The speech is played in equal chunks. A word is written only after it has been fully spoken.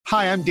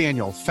Hi, I'm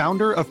Daniel,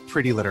 founder of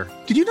Pretty Litter.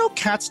 Did you know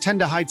cats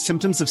tend to hide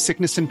symptoms of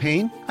sickness and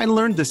pain? I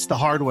learned this the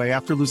hard way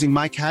after losing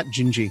my cat,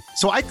 Gingy.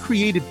 So I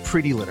created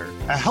Pretty Litter,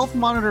 a health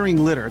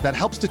monitoring litter that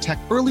helps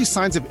detect early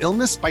signs of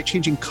illness by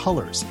changing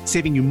colors,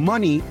 saving you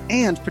money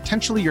and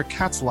potentially your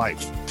cat's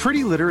life.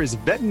 Pretty Litter is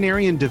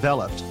veterinarian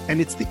developed, and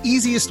it's the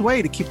easiest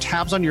way to keep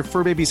tabs on your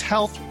fur baby's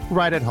health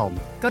right at home.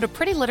 Go to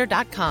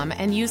prettylitter.com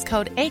and use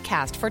code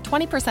ACAST for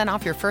 20%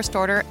 off your first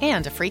order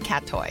and a free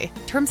cat toy.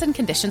 Terms and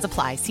conditions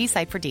apply. See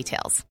site for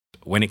details.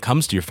 When it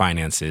comes to your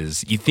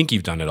finances, you think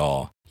you've done it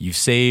all. You've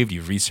saved,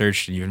 you've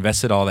researched, and you've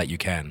invested all that you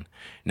can.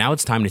 Now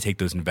it's time to take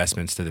those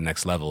investments to the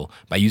next level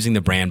by using the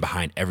brand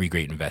behind every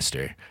great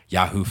investor,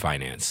 Yahoo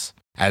Finance.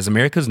 As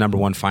America's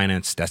 #1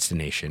 finance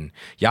destination,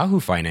 Yahoo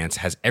Finance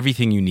has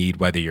everything you need,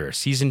 whether you're a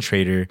seasoned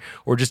trader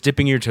or just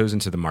dipping your toes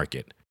into the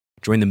market.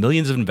 Join the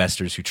millions of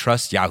investors who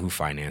trust Yahoo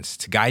Finance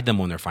to guide them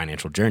on their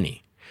financial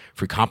journey.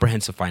 For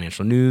comprehensive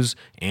financial news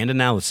and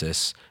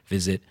analysis,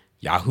 visit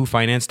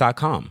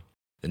yahoofinance.com,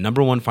 the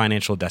 #1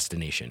 financial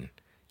destination,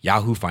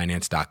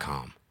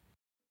 yahoofinance.com.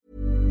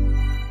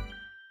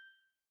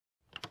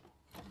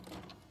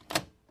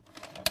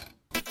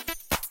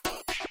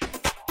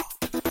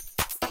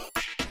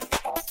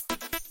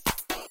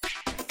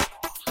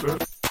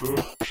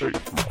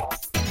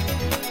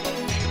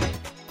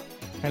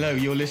 Hello,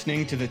 you're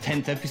listening to the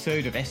 10th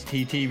episode of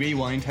STT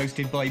Rewind,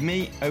 hosted by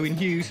me, Owen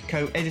Hughes,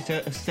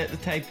 co-editor of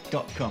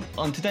SetTheTape.com.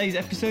 On today's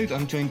episode,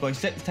 I'm joined by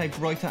Set the Tape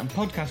writer and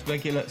podcast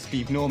regular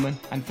Steve Norman,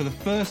 and for the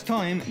first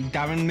time,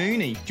 Darren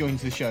Mooney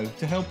joins the show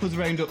to help us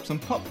round up some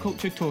pop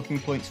culture talking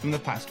points from the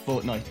past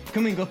fortnight.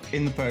 Coming up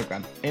in the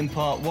programme, in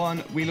part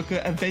 1, we look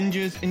at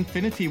Avengers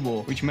Infinity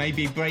War, which may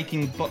be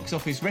breaking box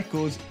office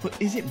records, but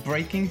is it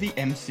breaking the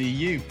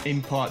MCU?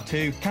 In part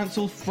 2,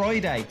 Cancel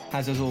Friday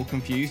has us all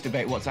confused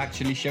about what's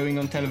actually showing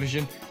on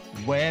television,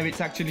 where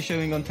it's actually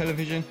showing on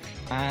television,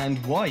 and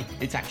why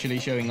it's actually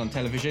showing on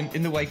television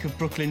in the wake of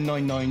Brooklyn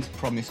Nine-Nine's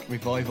promised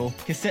revival.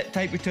 Cassette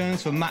tape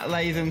returns for Matt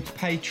Latham to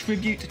pay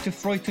tribute to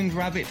Frightened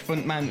Rabbit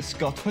frontman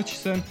Scott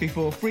Hutchison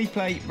before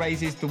Freeplay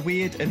raises the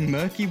weird and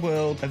murky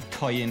world of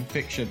tie-in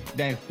fiction.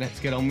 Now,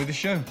 let's get on with the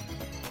show.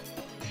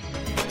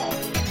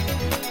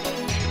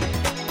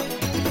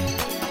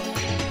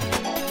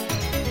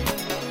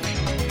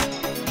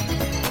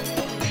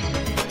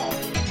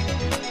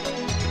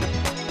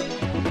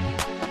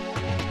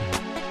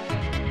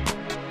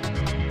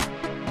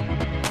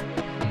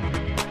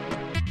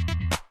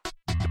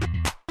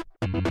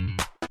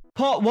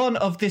 Part 1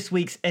 of this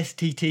week's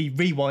STT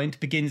Rewind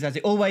begins, as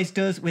it always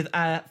does, with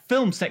our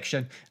film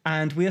section,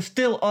 and we are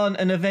still on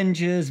an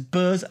Avengers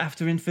buzz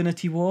after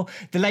Infinity War.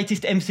 The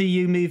latest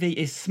MCU movie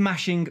is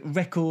smashing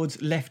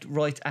records left,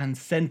 right and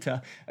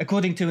centre.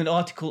 According to an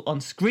article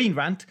on Screen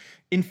Rant,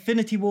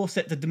 Infinity War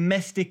set the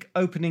domestic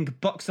opening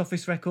box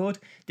office record,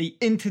 the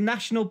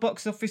international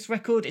box office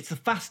record. It's the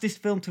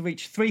fastest film to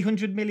reach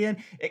 300 million.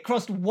 It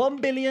crossed 1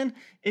 billion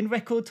in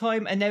record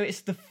time, and now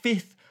it's the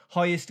 5th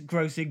highest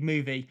grossing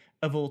movie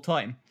of all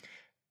time.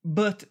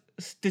 But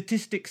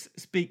statistics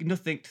speak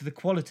nothing to the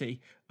quality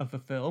of a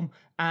film,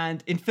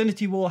 and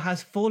Infinity War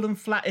has fallen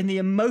flat in the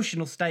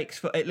emotional stakes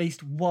for at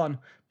least one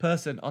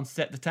person on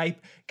Set the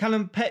Tape.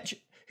 Callum Petch,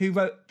 who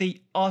wrote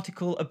the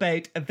article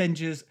about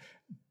Avengers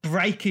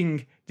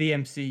breaking the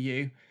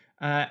MCU,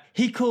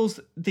 he calls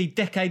the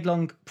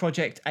decade-long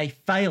project a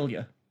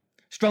failure.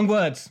 Strong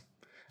words.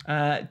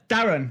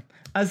 Darren,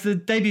 as the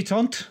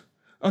debutante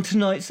on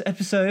tonight's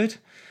episode,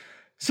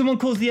 someone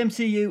calls the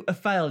MCU a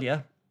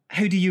failure.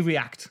 How do you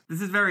react? This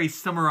is very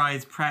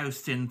summarised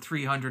Proust in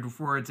 300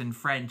 words in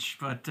French,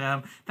 but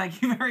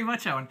thank you very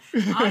much, Owen.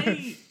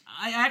 I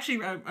actually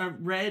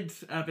read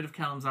a bit of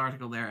Callum's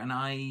article there, and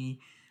I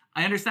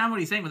understand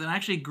what he's saying, but I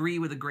actually agree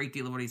with a great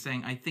deal of what he's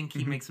saying. I think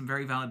he makes some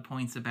very valid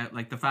points about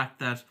like the fact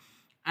that,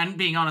 and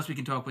being honest, we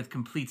can talk with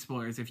complete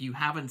spoilers. If you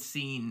haven't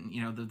seen,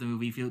 the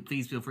movie,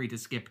 please feel free to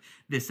skip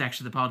this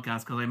section of the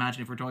podcast, because I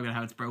imagine if we're talking about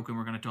how it's broken,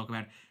 we're going to talk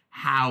about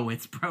how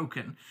it's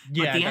broken.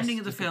 Yeah, but the ending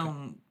of the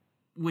film,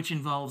 which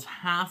involves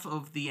half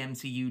of the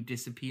MCU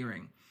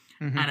disappearing,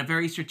 and a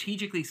very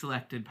strategically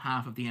selected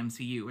half of the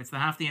MCU. It's the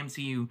half of the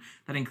MCU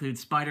that includes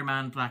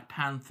Spider-Man, Black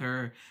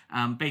Panther,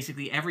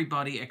 basically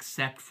everybody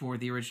except for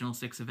the original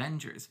 6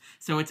 Avengers.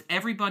 So it's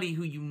everybody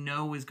who you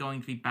know is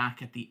going to be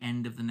back at the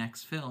end of the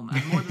next film.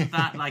 And more than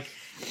that,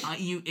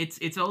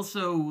 it's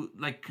also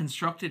like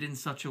constructed in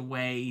such a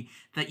way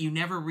that you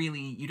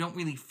don't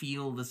really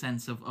feel the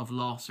sense of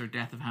loss or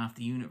death of half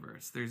the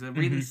universe. There's a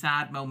really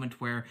sad moment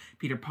where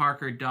Peter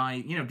Parker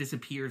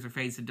disappears or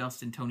fades to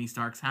dust in Tony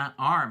Stark's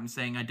arms,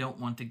 saying, "I don't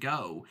want to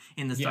go,"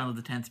 in the style of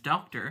the 10th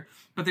Doctor.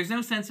 But there's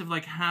no sense of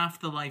like half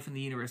the life in the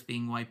universe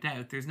being wiped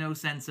out. There's no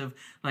sense of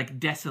like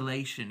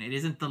desolation. It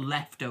isn't The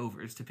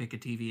Leftovers, to pick a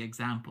TV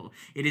example.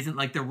 It isn't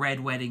like the Red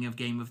Wedding of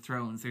Game of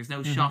Thrones. There's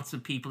no shots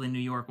of people in New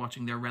York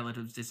watching their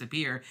relatives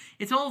disappear.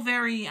 It's all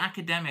very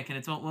academic, and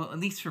it's all, well, at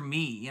least for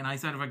me, and I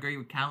sort of agree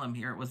with Callum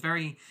here, it was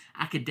very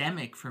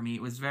academic for me.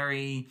 It was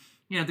very,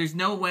 there's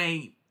no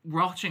way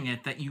watching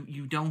it that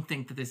you don't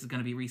think that this is going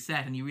to be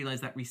reset, and you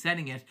realize that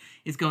resetting it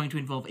is going to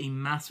involve a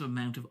massive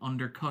amount of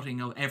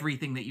undercutting of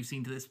everything that you've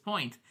seen to this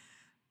point.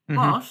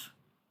 But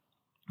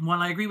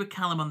while I agree with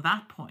Callum on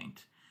that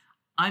point,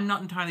 I'm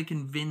not entirely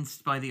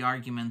convinced by the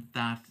argument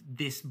that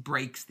this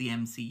breaks the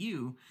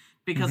MCU,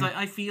 because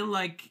I feel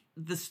like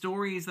the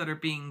stories that are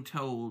being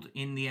told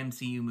in the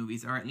MCU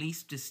movies are at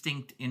least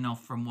distinct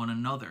enough from one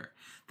another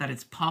that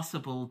it's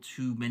possible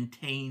to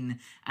maintain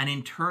an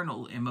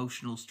internal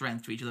emotional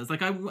strength to each of those.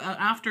 Like,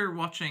 after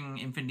watching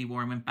Infinity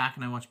War, I went back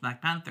and I watched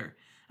Black Panther.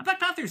 And Black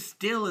Panther is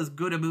still as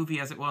good a movie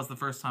as it was the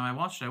first time I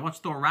watched it. I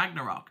watched Thor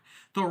Ragnarok.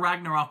 Thor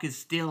Ragnarok is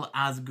still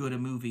as good a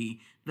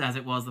movie as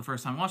it was the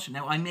first time I watched it.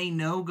 Now, I may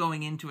know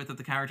going into it that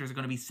the characters are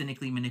going to be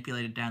cynically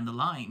manipulated down the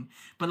line,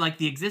 but like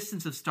the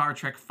existence of Star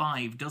Trek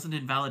V doesn't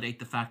invalidate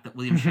the fact that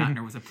William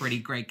Shatner was a pretty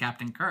great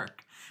Captain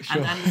Kirk.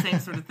 Sure. And the same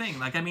sort of thing.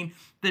 Like, I mean,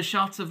 the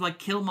shots of like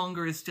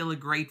Killmonger is still a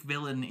great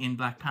villain in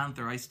Black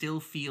Panther. I still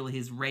feel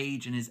his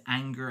rage and his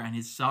anger and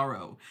his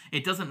sorrow.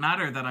 It doesn't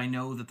matter that I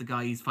know that the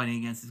guy he's fighting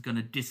against is going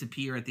to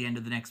disappear at the end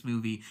of the next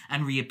movie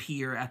and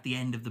reappear at the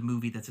end of the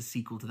movie that's a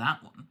sequel to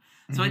that one.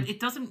 So it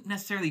doesn't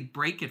necessarily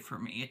break it for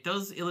me. It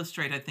does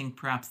illustrate, I think,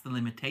 perhaps the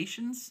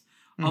limitations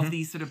of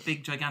these sort of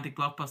big, gigantic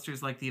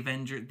blockbusters like the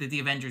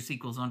Avengers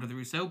sequels under the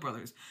Russo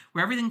brothers,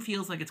 where everything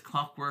feels like it's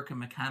clockwork and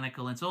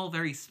mechanical, and it's all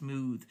very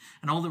smooth,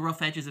 and all the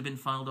rough edges have been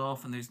filed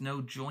off, and there's no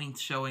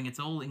joints showing. It's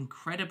all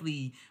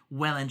incredibly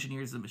well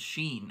engineered as a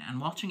machine, and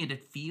watching it,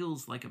 it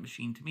feels like a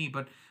machine to me.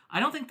 But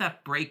I don't think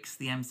that breaks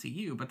the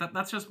MCU, but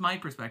that's just my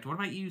perspective. What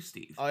about you,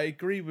 Steve? I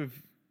agree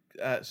with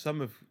some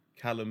of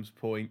Callum's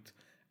point.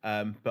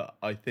 But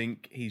I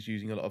think he's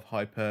using a lot of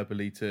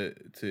hyperbole to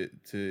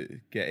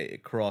get it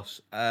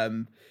across.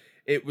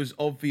 It was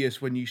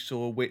obvious when you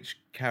saw which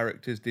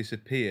characters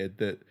disappeared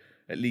that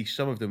at least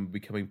some of them would be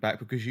coming back,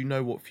 because you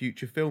know what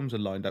future films are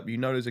lined up. You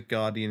know there's a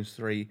Guardians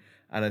 3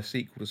 and a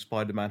sequel to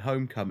Spider-Man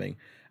Homecoming.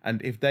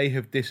 And if they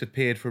have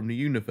disappeared from the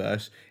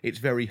universe, it's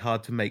very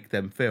hard to make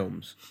them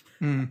films.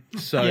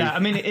 So yeah, I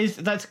mean,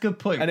 that's a good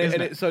point.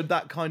 So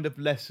that kind of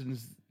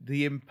lessens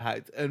the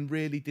impact. And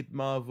really, did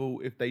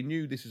Marvel, if they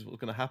knew this is what's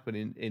going to happen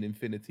in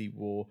Infinity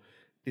War,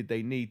 did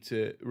they need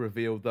to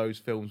reveal those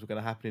films were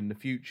going to happen in the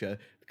future?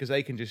 Because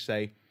they can just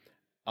say,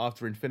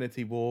 after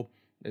Infinity War,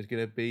 there's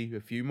going to be a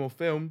few more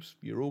films.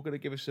 You're all going to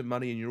give us some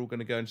money and you're all going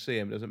to go and see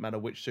them. It doesn't matter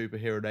which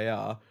superhero they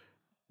are.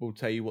 We'll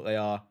tell you what they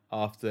are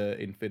after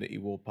Infinity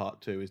War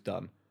Part 2 is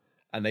done.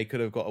 And they could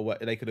have got away.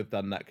 They could have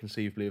done that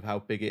conceivably of how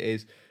big it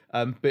is.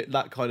 But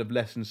that kind of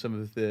lessens some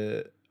of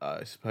the,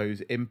 I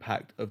suppose,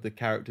 impact of the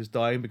characters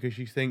dying, because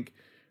you think,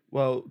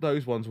 well,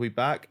 those ones will be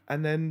back.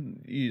 And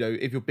then, you know,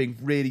 if you're being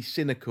really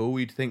cynical,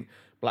 you'd think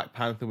Black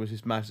Panther was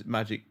this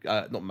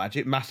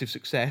massive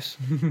success.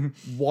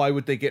 Why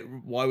would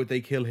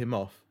they kill him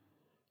off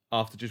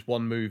after just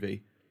one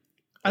movie?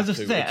 As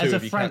a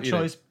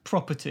franchise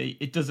property,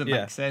 it doesn't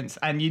make sense.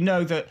 And you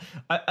know that,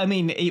 I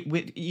mean,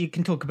 you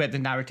can talk about the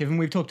narrative, and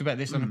we've talked about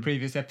this on a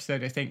previous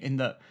episode, I think, in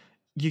that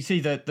you see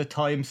the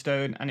time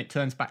stone and it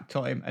turns back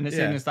time. And as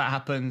soon as that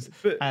happens,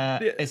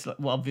 it's like,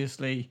 well,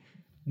 obviously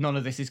none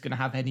of this is going to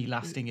have any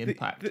lasting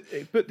impact.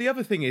 But the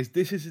other thing is,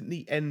 this isn't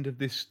the end of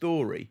this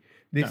story.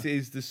 This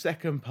is the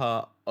second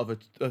part of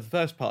the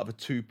first part of a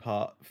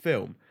two-part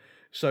film.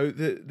 So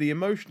the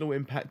emotional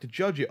impact to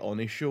judge it on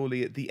is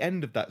surely at the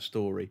end of that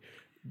story.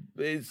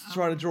 It's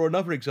trying to draw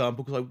another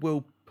example, because I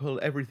will pull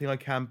everything I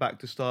can back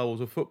to Star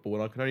Wars or football,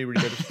 and I can only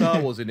really go to Star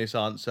Wars in this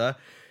answer.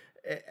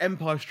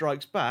 Empire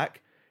Strikes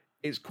Back,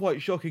 it's quite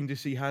shocking to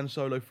see Han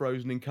Solo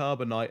frozen in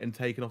carbonite and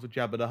taken off to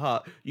Jabba the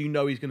Hutt. You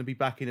know he's going to be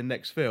back in the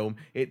next film.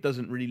 It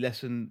doesn't really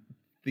lessen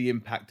the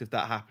impact of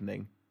that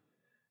happening.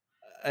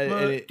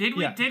 Did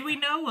we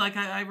know? Like,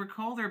 I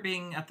recall there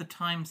being at the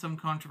time some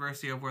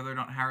controversy of whether or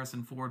not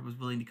Harrison Ford was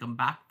willing to come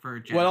back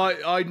for Jedi. Well,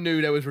 I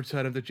knew there was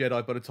Return of the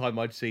Jedi by the time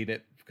I'd seen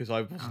it, because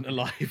I wasn't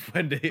alive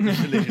when it was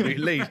originally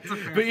released.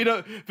 But you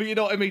know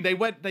what I mean.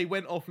 They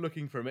went off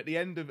looking for him at the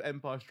end of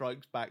Empire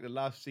Strikes Back. The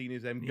last scene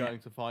is them going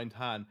to find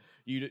Han.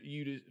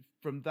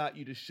 From that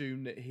you'd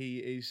assume that he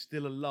is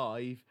still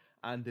alive,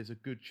 and there's a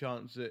good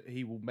chance that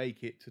he will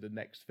make it to the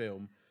next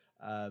film.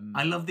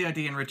 I love the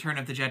idea in Return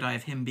of the Jedi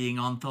of him being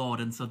on Thawed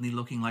and suddenly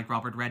looking like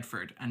Robert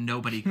Redford, and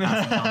nobody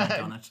has a comment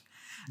on it.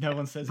 No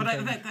one says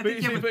but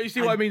you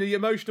see what I mean? The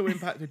emotional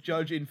impact to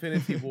judge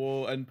Infinity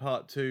War and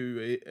Part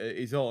 2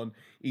 is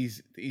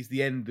is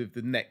the end of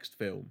the next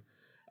film.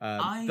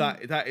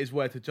 That is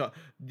where to judge.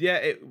 Yeah,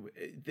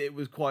 it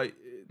was quite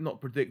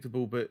not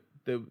predictable, but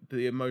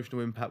the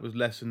emotional impact was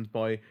lessened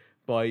by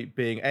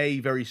being A,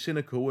 very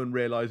cynical and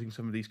realising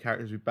some of these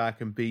characters were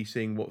back, and B,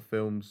 seeing what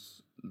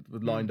films were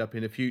lined up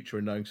in the future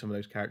and knowing some of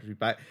those characters were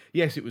back.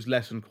 Yes, it was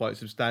lessened quite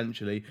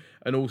substantially,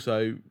 and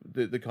also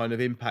the kind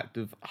of impact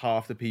of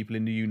half the people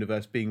in the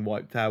universe being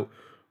wiped out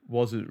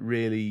wasn't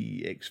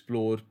really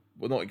explored.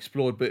 Well, not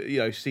explored, but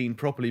seen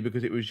properly,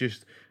 because it was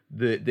just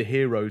the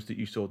heroes that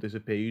you saw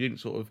disappear. You didn't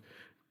sort of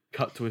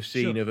cut to a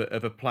scene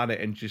of a planet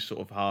and just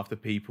sort of half the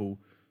people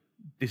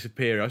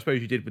disappearing. I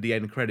suppose you did with the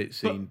end credit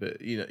scene,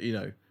 but you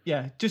know.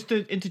 Yeah, just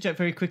to interject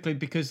very quickly,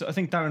 because I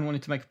think Darren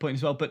wanted to make a point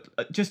as well, but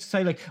just to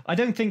say, like, I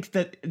don't think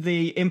that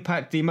the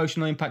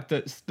emotional impact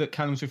that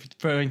Callum's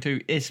referring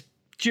to is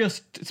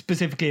just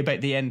specifically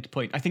about the end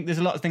point. I think there's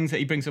a lot of things that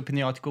he brings up in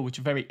the article which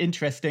are very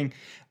interesting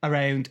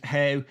around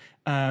how,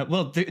 I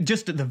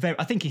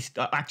think he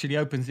actually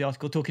opens the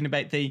article talking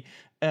about the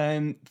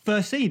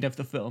first scene of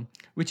the film,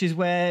 which is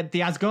where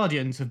the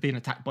Asgardians have been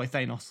attacked by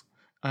Thanos.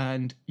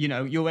 And, you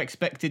know, you're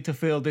expected to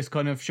feel this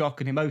kind of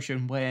shock and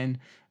emotion when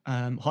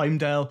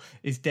Heimdall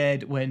is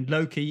dead, when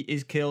Loki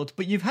is killed.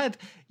 But you've had,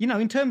 you know,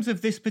 in terms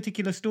of this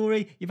particular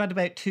story, you've had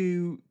about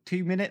two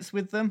minutes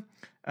with them.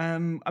 I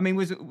mean,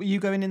 were you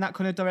going in that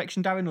kind of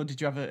direction, Darren, or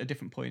did you have a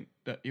different point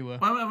that you were?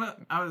 Well,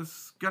 I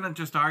was going to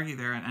just argue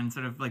there and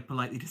sort of like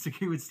politely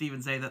disagree with Steve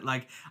and say that,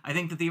 like, I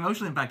think that the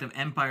emotional impact of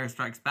Empire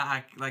Strikes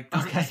Back, like,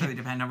 doesn't necessarily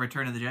depend on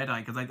Return of the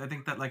Jedi, because I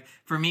think that, like,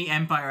 for me,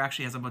 Empire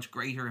actually has a much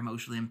greater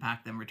emotional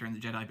impact than Return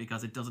of the Jedi,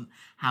 because it doesn't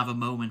have a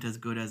moment as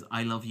good as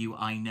I love you,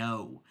 I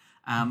know.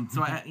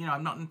 So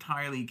I'm not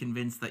entirely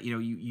convinced that, you know,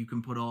 you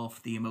can put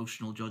off the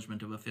emotional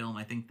judgment of a film.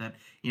 I think that,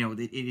 you know,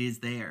 it is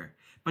there.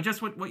 But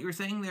just what you were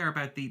saying there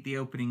about the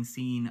opening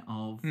scene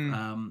of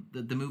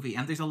the movie,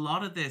 and there's a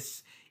lot of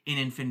this in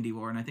Infinity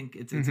War, and I think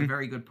it's a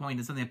very good point,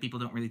 and something that people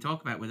don't really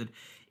talk about with it,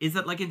 is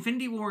that, like,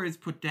 Infinity War is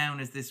put down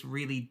as this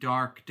really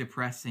dark,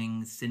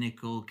 depressing,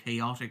 cynical,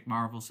 chaotic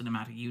Marvel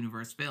Cinematic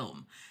Universe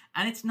film.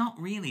 And it's not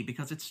really,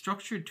 because it's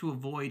structured to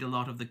avoid a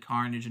lot of the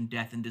carnage and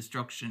death and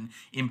destruction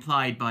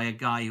implied by a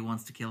guy who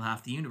wants to kill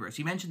half the universe.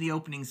 You mentioned the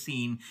opening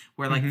scene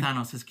where, like,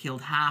 Thanos has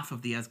killed half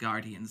of the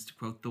Asgardians, to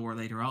quote Thor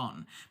later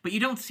on. But you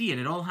don't see it.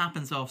 It all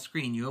happens off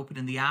screen. You open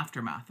in the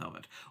aftermath of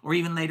it. Or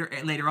even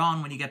later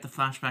on when you get the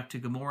flashback to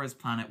Gamora's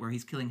planet where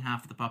he's killing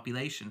half of the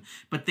population.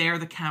 But there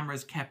the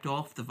camera's kept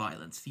off the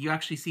violence. You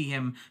actually see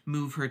him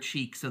move her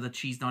cheek so that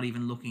she's not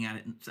even looking at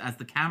it, as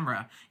the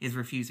camera is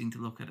refusing to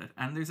look at it.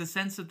 And there's a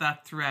sense of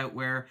that throughout,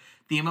 where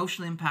the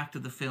emotional impact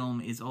of the film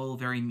is all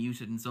very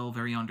muted and it's all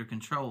very under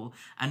control.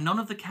 And none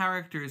of the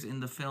characters in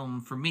the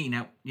film, for me,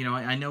 now, you know,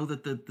 I know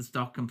that the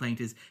stock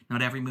complaint is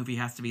not every movie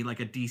has to be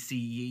like a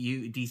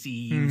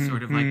DCEU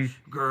sort of like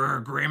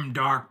grim,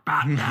 dark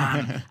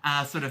Batman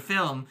sort of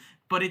film.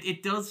 But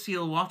it does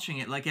feel, watching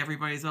it, like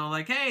everybody's all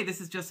like, hey, this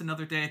is just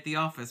another day at the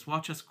office.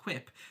 Watch us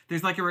quip.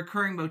 There's like a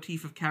recurring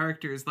motif of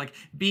characters like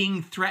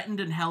being threatened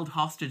and held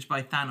hostage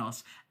by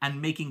Thanos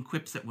and making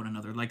quips at one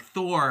another. Like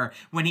Thor,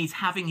 when he's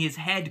having his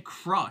head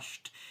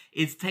crushed,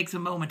 it takes a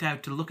moment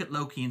out to look at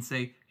Loki and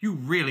say, you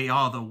really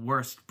are the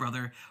worst,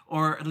 brother.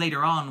 Or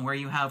later on, where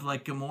you have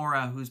like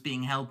Gamora, who's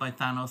being held by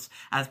Thanos,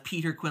 as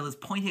Peter Quill is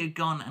pointing a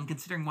gun and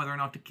considering whether or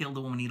not to kill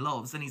the woman he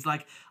loves. And he's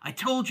like, I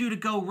told you to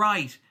go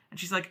right. And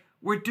she's like,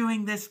 we're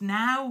doing this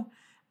now?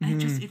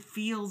 And it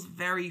feels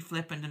very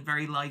flippant and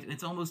very light, and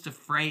it's almost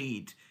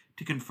afraid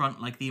to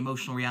confront like the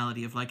emotional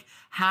reality of like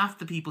half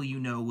the people you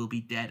know will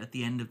be dead at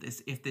the end of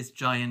this if this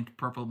giant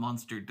purple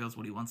monster does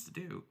what he wants to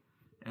do.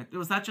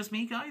 Was that just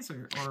me, guys?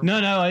 Or...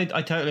 No,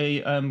 I totally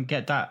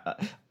get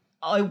that.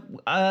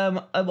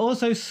 I'm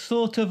also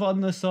sort of on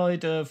the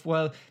side of,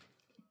 well,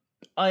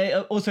 I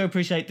also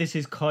appreciate this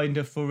is kind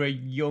of for a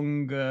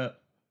younger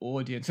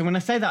audience. And when I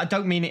say that, I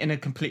don't mean it in a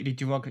completely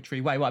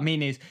derogatory way. What I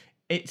mean is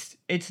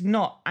it's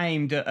not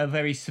aimed at a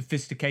very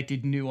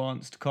sophisticated,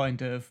 nuanced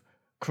kind of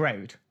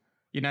crowd.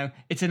 You know,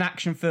 it's an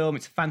action film,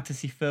 it's a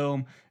fantasy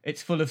film,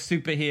 it's full of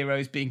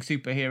superheroes being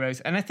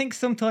superheroes. And I think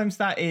sometimes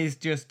that is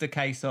just a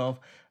case of,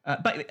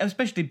 but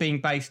especially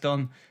being based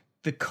on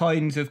the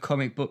kinds of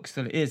comic books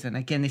that it is. And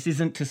again, this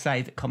isn't to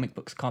say that comic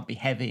books can't be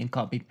heavy and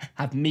can't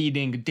have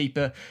meaning,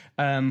 deeper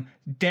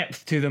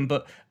depth to them,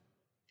 but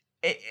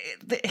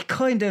it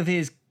kind of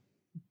is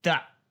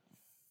that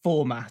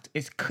format.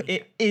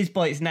 It is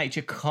by its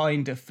nature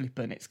kind of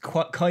flippant. It's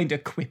kind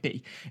of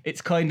quippy.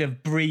 It's kind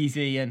of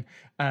breezy and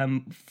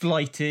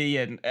flighty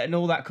and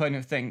all that kind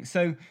of thing.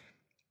 So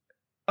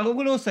I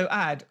will also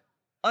add,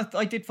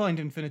 I did find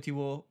Infinity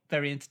War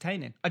very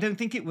entertaining. I don't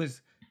think it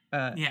was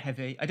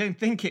heavy. I don't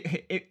think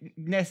it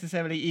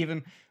necessarily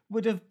even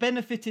would have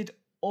benefited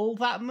all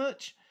that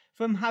much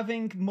from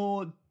having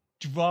more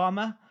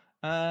drama,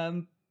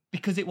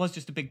 because it was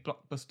just a big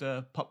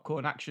blockbuster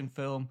popcorn action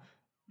film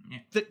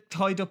that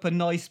tied up a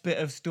nice bit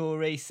of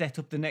story, set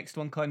up the next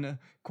one kind of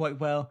quite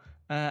well,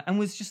 and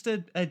was just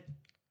a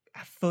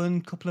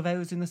fun couple of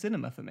hours in the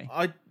cinema for me.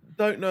 I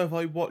don't know if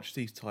I watch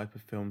these type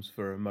of films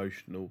for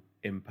emotional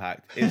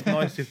impact. It's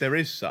nice if there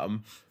is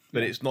some,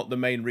 but it's not the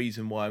main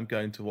reason why I'm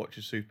going to watch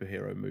a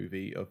superhero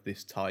movie of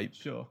this type.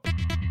 Sure.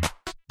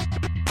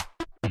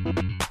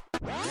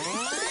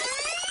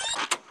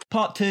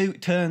 Part 2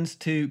 turns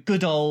to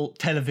good old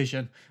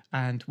television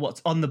and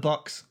what's on the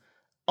box,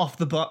 off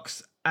the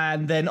box,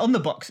 and then on the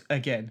box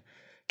again.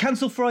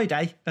 Cancel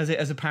Friday, as it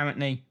has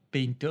apparently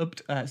been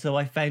dubbed. So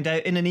I found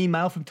out in an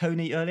email from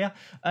Tony earlier.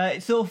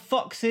 It's all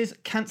Fox's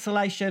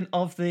cancellation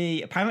of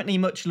the apparently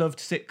much-loved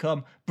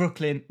sitcom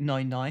Brooklyn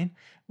Nine-Nine,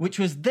 which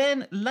was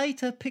then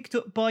later picked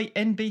up by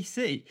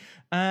NBC.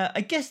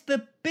 I guess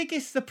the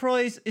biggest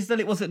surprise is that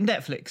it wasn't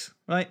Netflix,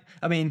 right?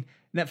 I mean,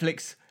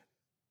 Netflix,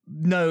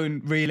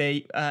 known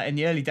really in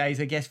the early days,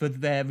 I guess, for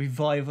their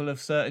revival of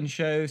certain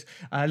shows,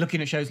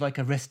 looking at shows like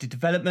Arrested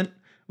Development,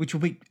 which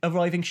will be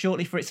arriving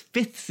shortly for its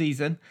 5th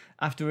season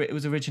after it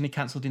was originally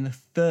cancelled in the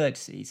 3rd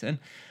season.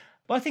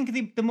 But I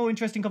think the more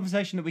interesting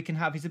conversation that we can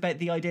have is about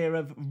the idea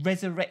of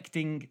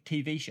resurrecting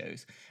TV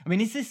shows. I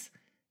mean, is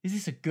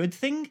this a good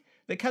thing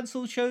that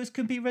cancelled shows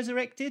can be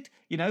resurrected?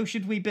 You know,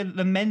 should we be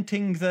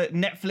lamenting that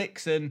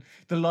Netflix and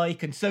the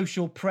like and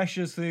social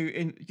pressures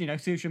through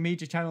social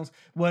media channels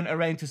weren't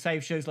around to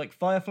save shows like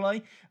Firefly,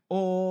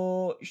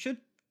 or should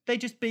they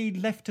just be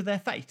left to their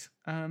fate?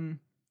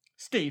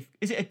 Steve,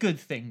 is it a good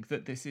thing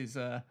that this is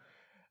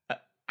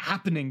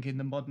happening in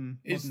the modern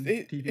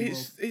TV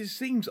world? It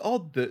seems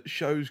odd that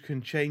shows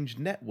can change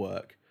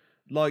network,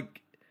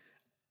 like.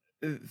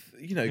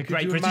 The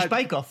Great British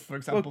Bake Off, for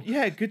example. Well,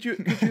 yeah, could you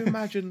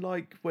imagine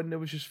like when there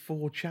was just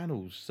 4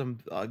 channels? I'm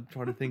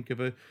trying to think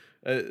of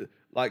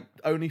like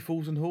Only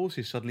Fools and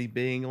Horses suddenly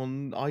being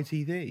on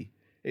ITV.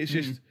 It's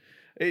just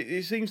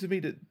it seems to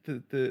me that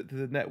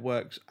the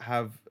networks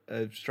have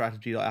a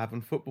strategy like I have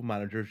on Football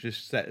Manager of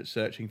just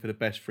searching for the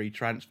best free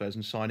transfers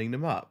and signing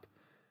them up,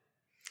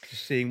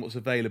 just seeing what's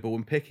available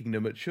and picking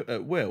them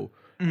at will.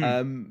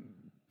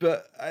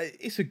 But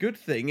it's a good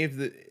thing if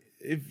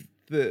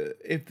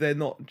they're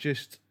not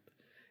just,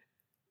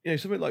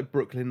 something like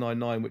Brooklyn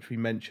Nine-Nine, which we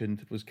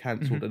mentioned was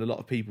cancelled, and a lot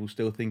of people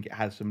still think it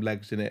had some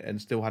legs in it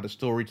and still had a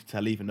story to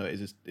tell, even though it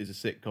is a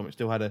sitcom, it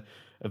still had a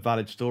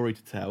valid story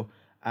to tell.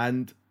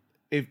 And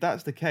if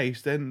that's the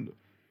case, then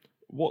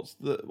what's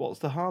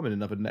the harm in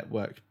another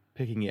network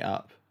picking it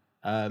up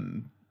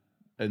and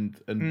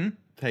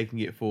taking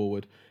it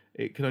forward?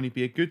 It can only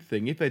be a good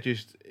thing if a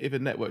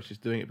network's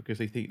just doing it because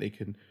they think they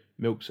can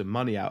milk some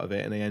money out of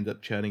it, and they end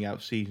up churning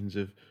out seasons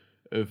of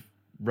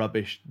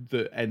rubbish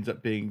that ends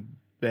up being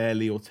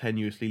barely or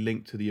tenuously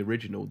linked to the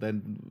original,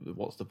 then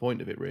what's the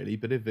point of it, really?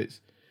 But if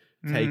it's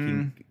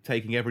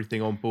taking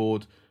everything on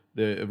board,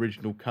 the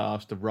original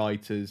cast, the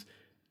writers,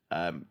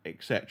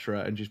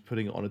 etc., and just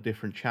putting it on a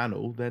different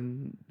channel,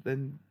 then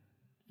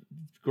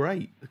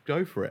great,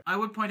 go for it. I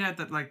would point out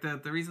that like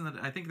the reason that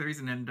I think the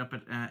reason it ended up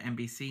at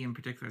NBC in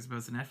particular as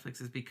opposed to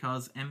Netflix is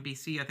because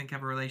NBC I think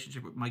have a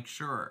relationship with Mike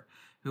Schur,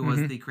 who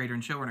was the creator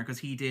and showrunner, because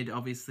he did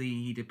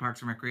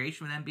Parks and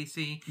Recreation with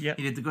NBC. Yep.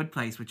 He did The Good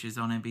Place, which is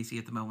on NBC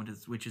at the moment,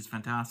 which is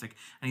fantastic.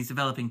 And he's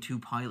developing 2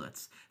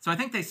 pilots. So I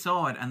think they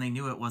saw it and they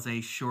knew it was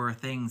a sure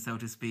thing, so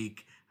to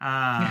speak. No,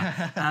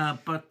 I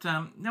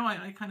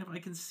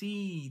can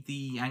see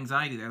the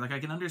anxiety there. Like I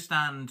can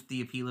understand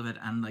the appeal of it,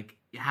 and like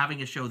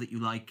having a show that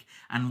you like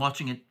and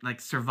watching it like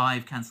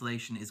survive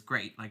cancellation is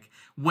great. Like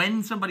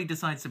when somebody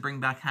decides to bring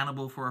back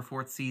Hannibal for a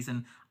 4th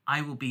season,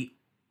 I will be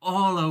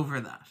all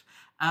over that.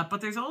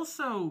 But there's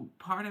also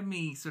part of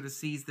me sort of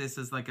sees this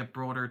as like a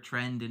broader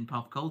trend in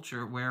pop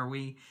culture where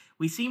we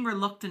seem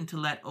reluctant to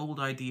let old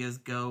ideas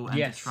go and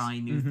to try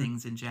new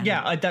things in general.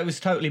 Yeah, that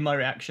was totally my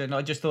reaction.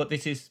 I just thought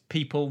this is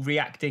people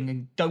reacting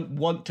and don't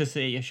want to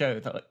see a show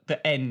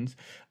that ends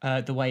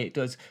the way it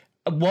does.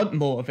 I want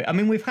more of it. I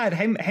mean, we've had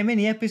how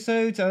many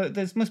episodes?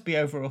 There must be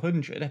over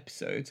 100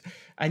 episodes.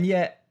 And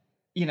yet,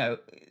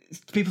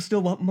 people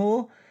still want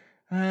more.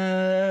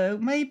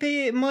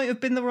 Maybe it might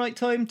have been the right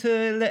time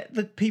to let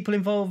the people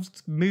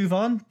involved move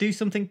on, do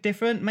something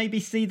different, maybe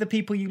see the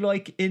people you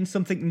like in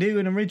something new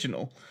and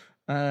original.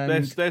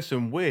 There's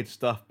some weird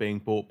stuff being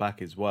brought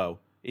back as well,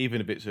 even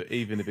if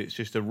it's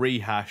just a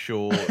rehash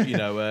or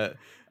a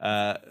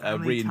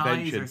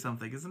reinvention or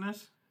something, isn't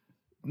it?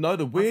 No,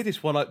 the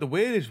weirdest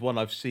one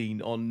I've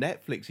seen on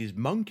Netflix is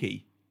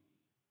Monkey.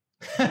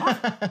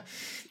 What?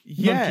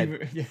 Yeah.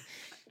 Monkey,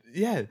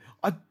 yeah,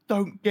 I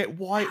don't get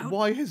why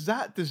is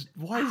that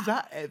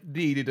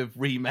needed a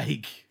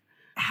remake?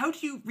 How do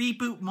you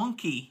reboot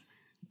Monkey?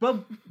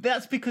 Well,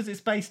 that's because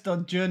it's based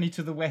on Journey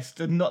to the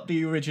West and not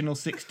the original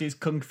 60s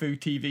Kung Fu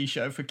TV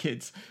show for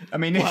kids. I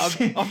mean,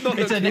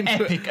 it's an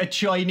epic, a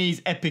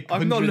Chinese epic,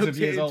 I've not hundreds looked of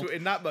years into old. it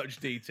in that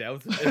much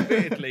detail,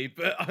 admittedly,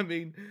 but I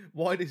mean,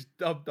 why this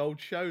dubbed old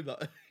show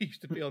that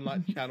used to be on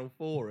like Channel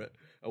 4 at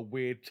a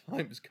weird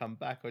time has come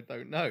back? I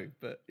don't know,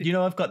 but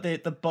I've got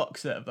the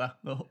box set of that,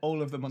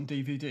 all of them on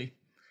DVD.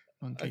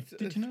 Monkey.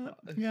 Did you know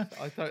that? Yeah.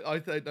 I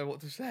don't know what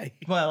to say.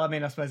 Well, I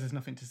mean, I suppose there's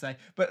nothing to say.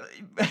 But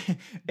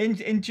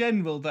in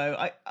general, though,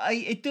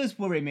 it does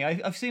worry me.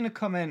 I've seen a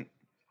comment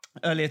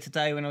earlier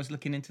today when I was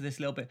looking into this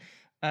a little bit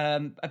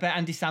about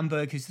Andy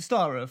Samberg, who's the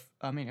star of,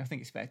 I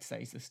think it's fair to say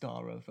he's the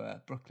star of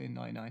Brooklyn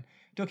Nine-Nine,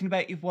 talking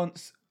about he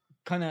wants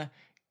kind of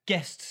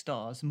guest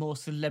stars, more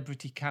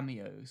celebrity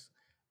cameos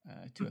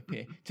to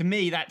appear. To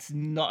me, that's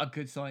not a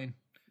good sign.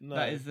 No.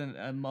 That isn't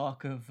a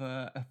mark of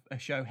a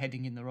show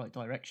heading in the right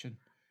direction.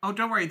 Oh,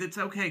 don't worry, that's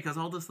okay, because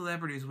all the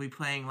celebrities will be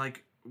playing,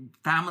 like,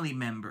 family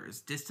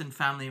members, distant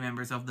family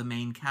members of the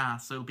main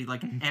cast, so it'll be,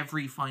 like,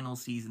 every final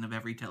season of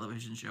every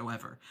television show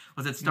ever.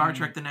 Was it Star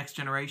Trek The Next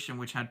Generation,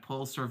 which had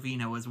Paul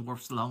Sorvino as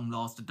Worf's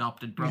long-lost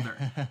adopted brother,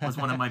 was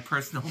one of my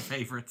personal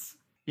favourites.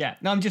 Yeah,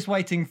 no, I'm just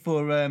waiting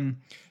for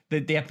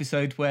the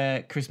episode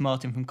where Chris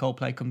Martin from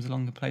Coldplay comes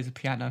along and plays a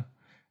piano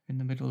in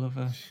the middle of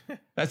a...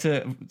 That's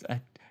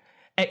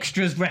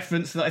extras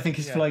reference that I think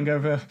is flying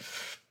over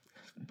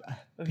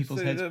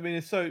people's heads.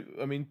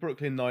 I mean,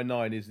 Brooklyn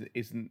Nine-Nine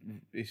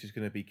isn't. It's just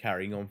going to be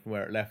carrying on from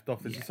where it left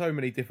off. There's so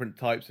many different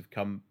types of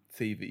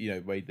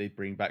TV, way they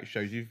bring back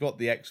shows. You've got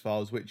the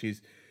X-Files, which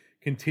is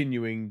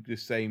continuing the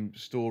same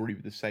story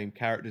with the same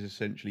characters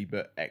essentially,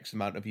 but X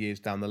amount of years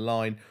down the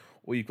line.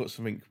 Or you've got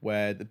something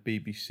where the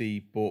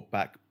BBC brought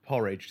back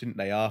Porridge, didn't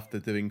they, after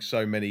doing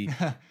so many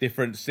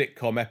different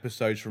sitcom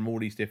episodes from all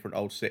these different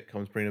old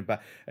sitcoms, bringing them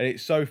back. And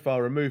it's so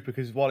far removed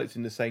because while it's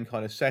in the same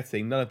kind of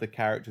setting, none of the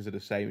characters are the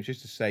same. It's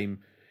just the same.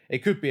 It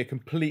could be a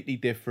completely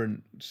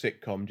different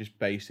sitcom just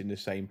based in the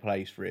same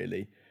place,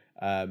 really.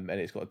 And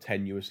it's got a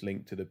tenuous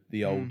link to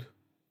the old,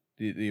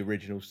 the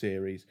original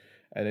series.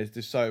 And there's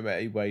just so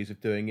many ways of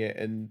doing it.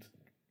 And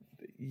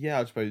yeah,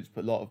 I suppose it's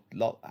put a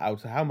lot out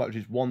to how much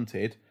is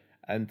wanted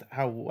and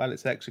how well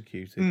it's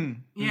executed.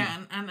 Yeah,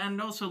 and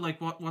also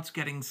like what's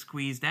getting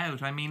squeezed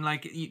out. I mean,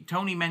 like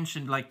Tony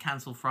mentioned, like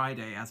Cancel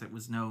Friday, as it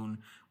was known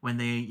when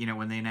they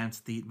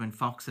announced when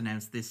Fox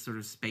announced this sort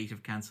of spate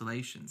of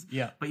cancellations.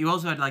 Yeah. But you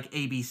also had like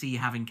ABC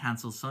having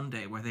Cancel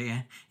Sunday, where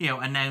they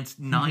announced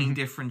 9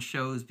 different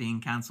shows being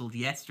cancelled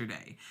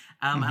yesterday.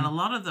 And a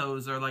lot of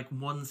those are like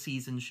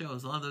 1-season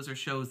shows. A lot of those are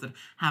shows that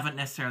haven't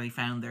necessarily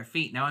found their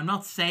feet. Now, I'm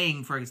not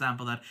saying, for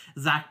example, that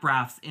Zach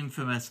Braff's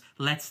infamous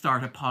Let's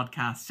Start a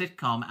Podcast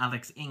sitcom,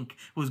 Alex Inc.,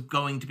 was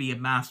going to be a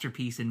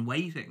masterpiece in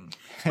waiting.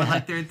 But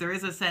like there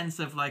is a sense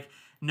of like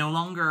no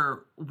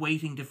longer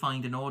waiting to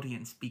find an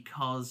audience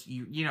because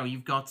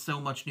you've got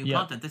so much new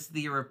content. This is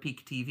the era of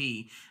peak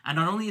TV. And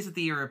not only is it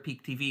the era of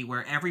peak TV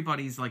where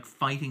everybody's like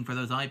fighting for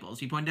those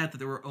eyeballs. You point out that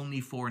there were only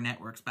 4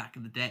 networks back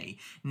in the day.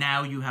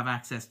 Now you have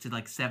access to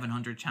like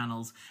 700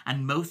 channels,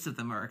 and most of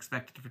them are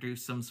expected to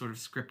produce some sort of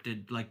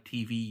scripted like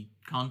TV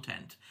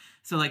content.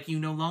 So like you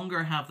no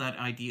longer have that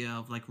idea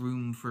of like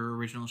room for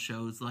original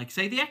shows like,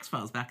 say, the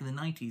X-Files back in the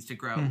 90s to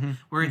grow,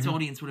 where its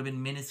audience would have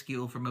been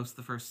minuscule for most of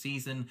the first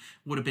season,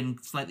 would have been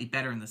slightly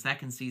better in the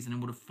second season,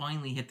 and would have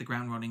finally hit the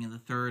ground running in the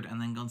third, and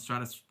then gone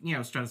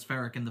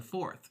stratospheric in the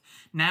fourth.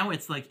 Now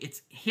it's like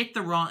it's hit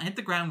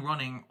the ground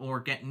running or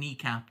get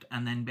kneecapped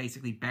and then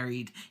basically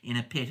buried in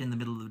a pit in the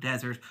middle of the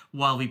desert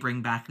while we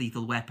bring back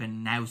Lethal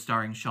Weapon, now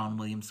starring Sean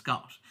William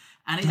Scott.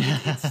 And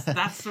it's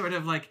that's sort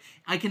of like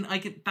I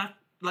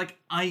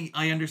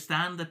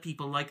understand that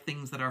people like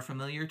things that are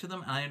familiar to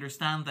them, and I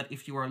understand that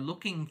if you are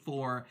looking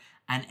for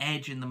an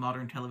edge in the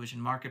modern television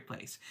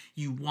marketplace,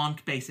 you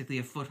want basically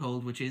a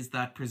foothold, which is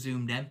that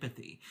presumed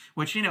empathy.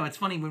 Which, it's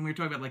funny when we're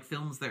talking about like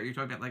films that you're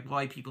talking about like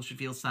why people should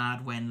feel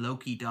sad when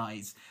Loki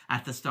dies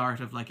at the start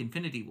of like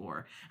Infinity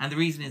War. And the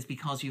reason is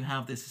because you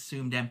have this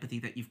assumed empathy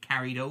that you've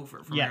carried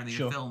over from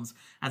earlier films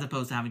as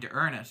opposed to having to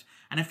earn it.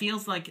 And it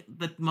feels like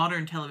the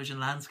modern television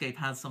landscape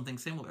has something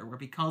similar, where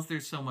because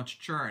there's so much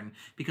churn,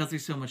 because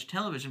there's so much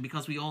television,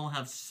 because we all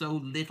have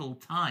so little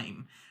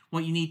time,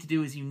 what you need to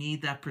do is you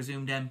need that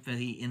presumed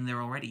empathy in there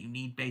already. You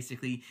need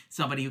basically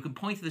somebody who can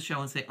point to the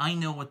show and say, I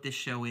know what this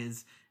show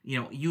is.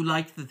 You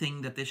like the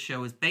thing that this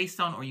show is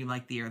based on, or you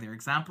like the earlier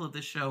example of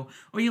this show,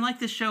 or you like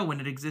this show when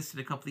it existed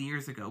a couple of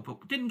years ago,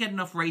 but didn't get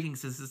enough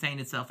ratings to sustain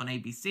itself on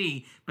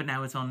ABC, but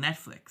now it's on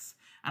Netflix.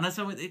 And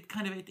so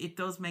it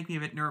does make me a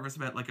bit nervous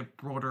about like a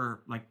broader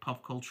like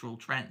pop cultural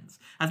trends.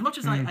 As much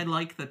as I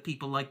like that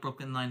people like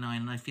Brooklyn Nine-Nine,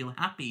 and I feel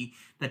happy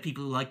that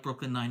people who like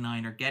Brooklyn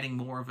Nine-Nine are getting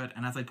more of it.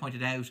 And as I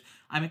pointed out,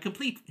 I'm a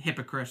complete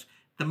hypocrite.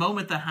 The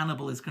moment that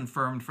Hannibal is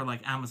confirmed for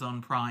like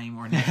Amazon Prime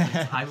or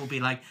Netflix, I will be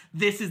like,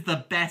 this is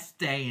the best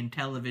day in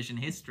television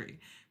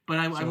history. But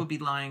I would be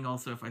lying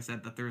also if I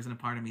said that there isn't a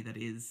part of me that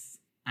is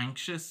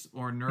anxious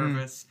or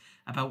nervous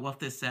about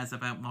what this says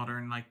about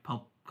modern like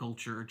pop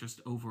culture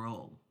just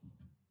overall.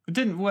 It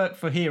didn't work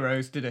for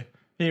Heroes, did it?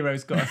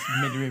 Heroes got a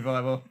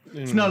mid-revival.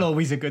 It's not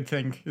always a good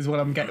thing, is what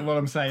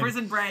I'm saying.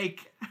 Prison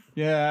Break.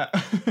 Yeah.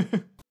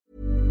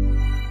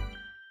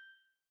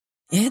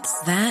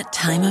 It's that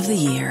time of the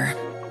year.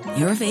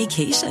 Your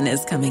vacation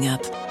is coming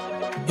up.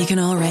 You can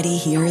already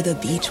hear the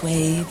beach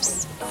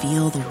waves,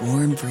 feel the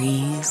warm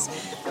breeze,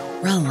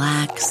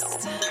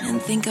 relax,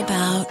 and think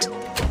about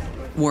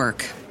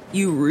work.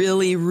 You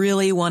really,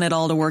 really want it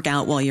all to work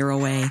out while you're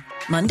away.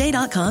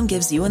 Monday.com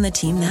gives you and the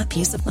team that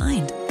peace of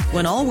mind.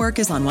 When all work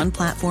is on one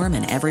platform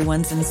and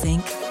everyone's in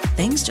sync,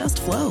 things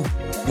just flow.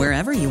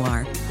 Wherever you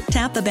are,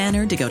 tap the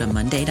banner to go to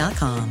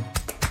Monday.com.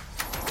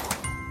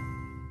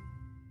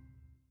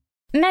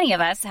 Many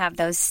of us have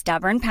those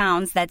stubborn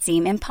pounds that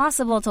seem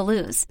impossible to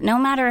lose, no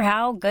matter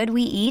how good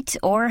we eat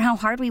or how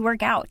hard we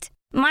work out.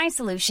 My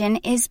solution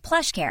is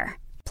PlushCare.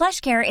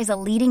 PlushCare is a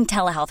leading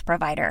telehealth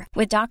provider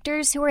with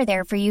doctors who are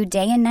there for you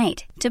day and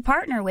night to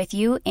partner with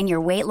you in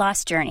your weight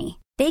loss journey.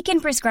 They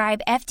can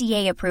prescribe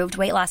FDA-approved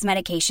weight loss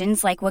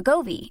medications like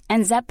Wegovy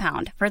and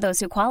Zepbound for those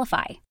who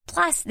qualify.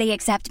 Plus, they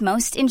accept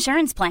most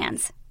insurance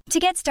plans. To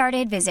get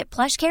started, visit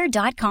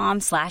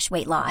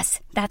plushcare.com/weightloss.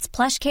 That's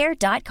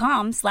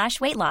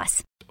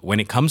plushcare.com/weightloss. When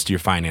it comes to your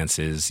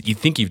finances, you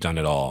think you've done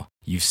it all.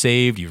 You've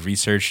saved, you've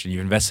researched, and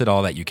you've invested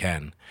all that you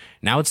can.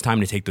 Now it's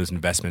time to take those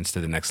investments to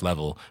the next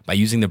level by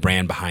using the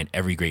brand behind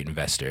every great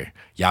investor,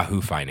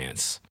 Yahoo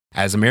Finance.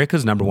 As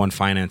America's #1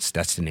 finance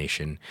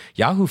destination,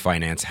 Yahoo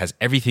Finance has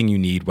everything you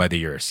need, whether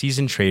you're a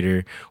seasoned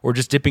trader or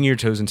just dipping your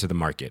toes into the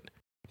market.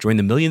 Join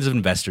the millions of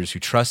investors who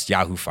trust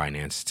Yahoo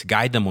Finance to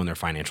guide them on their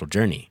financial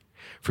journey.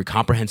 For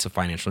comprehensive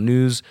financial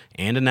news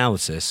and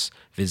analysis,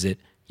 visit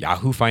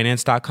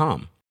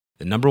yahoofinance.com,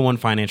 the #1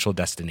 financial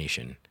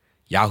destination,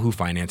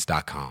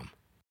 yahoofinance.com.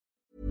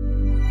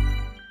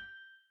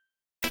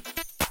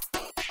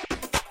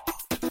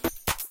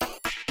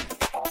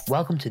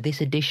 Welcome to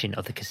this edition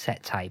of the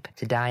Cassette Tape.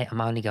 Today I'm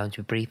only going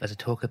to be brief as I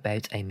talk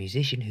about a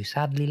musician who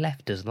sadly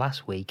left us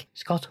last week,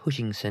 Scott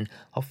Hutchinson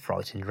of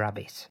Frightened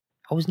Rabbit.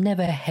 I was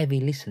never a heavy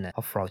listener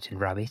of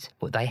Frightened Rabbit,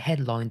 but they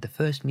headlined the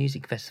first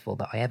music festival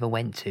that I ever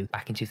went to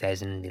back in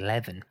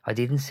 2011. I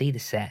didn't see the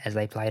set as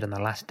they played on the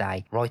last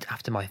day, right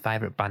after my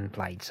favourite band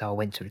played, so I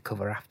went to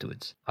recover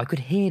afterwards. I could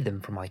hear them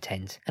from my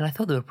tent, and I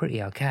thought they were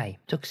pretty okay.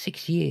 It took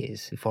 6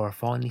 years before I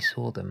finally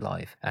saw them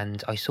live,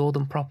 and I saw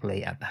them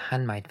properly at the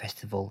Handmade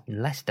Festival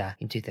in Leicester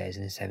in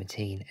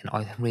 2017, and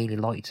I really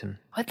liked them.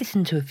 I'd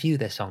listened to a few of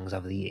their songs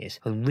over the years.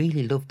 I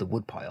really loved The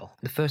Woodpile.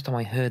 The first time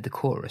I heard the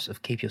chorus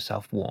of Keep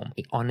Yourself Warm,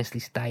 it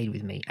honestly stayed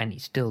with me, and it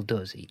still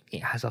does.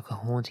 It has like a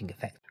haunting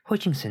effect.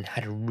 Hutchinson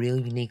had a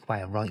really unique way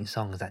of writing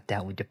songs that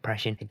dealt with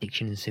depression,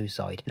 addiction and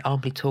suicide, and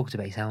openly talked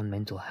about his own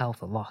mental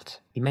health a lot.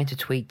 The amount of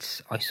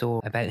tweets I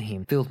saw about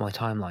him filled my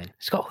timeline.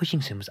 Scott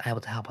Hutchinson was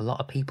able to help a lot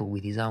of people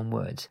with his own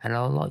words, and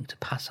I'd like to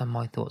pass on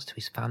my thoughts to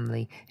his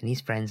family and his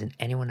friends and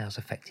anyone else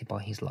affected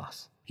by his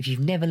loss. If you've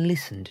never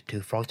listened to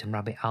a Frightened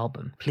Rabbit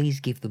album,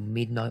 please give the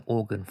Midnight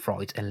Organ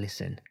Fright a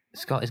listen.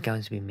 Scott is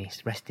going to be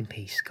missed. Rest in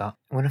peace, Scott.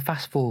 I'm going to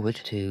fast forward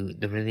to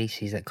the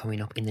releases that are coming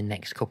up in the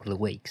next couple of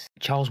weeks.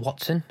 Charles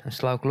Watson of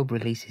Slow Club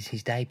releases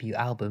his debut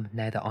album,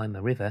 Now That I'm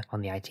a River, on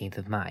the 18th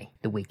of May.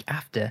 The week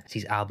after is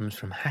his albums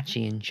from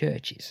Hatchie and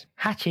Churches.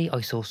 Hatchie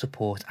I saw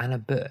support Anna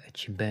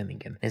Birch in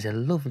Birmingham. There's a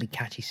lovely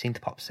catchy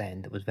synth-pop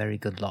sound that was very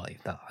good live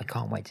that I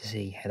can't wait to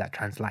see how that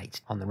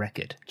translates on the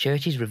record.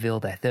 Churches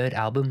revealed their third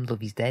album,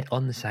 Love Is Dead,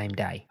 on the same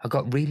day. I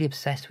got really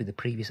obsessed with the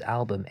previous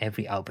album,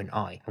 Every Open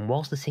Eye, and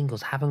whilst the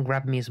singles haven't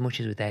grabbed me as much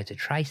as Without a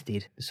Trace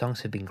did, the songs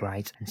have been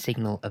great and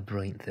signal a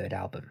brilliant third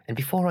album. And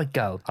before I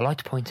go, I like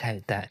to point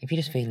out that if you're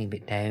just feeling a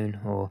bit down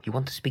or you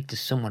want to speak to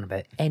someone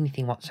about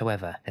anything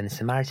whatsoever, then the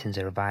Samaritans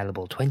are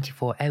available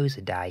 24 hours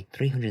a day,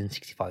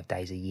 365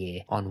 days a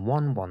year on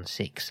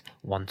 116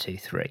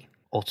 123.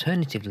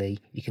 Alternatively,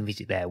 you can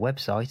visit their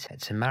website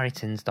at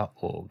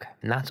samaritans.org.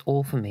 And that's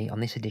all for me on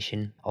this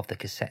edition of the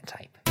Cassette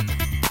Tape.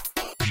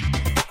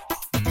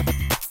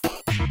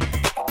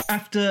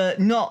 After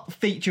not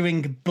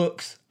featuring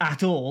books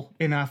at all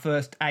in our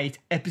first 8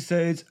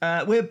 episodes,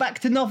 we're back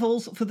to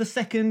novels for the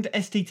second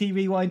STT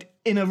Rewind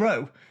in a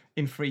row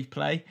in Free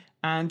Play,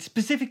 and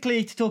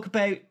specifically to talk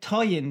about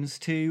tie-ins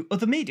to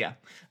other media,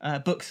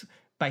 books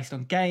based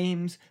on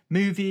games,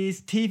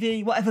 movies,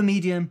 TV, whatever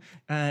medium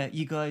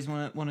you guys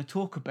want to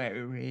talk about,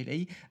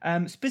 really.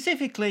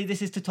 Specifically,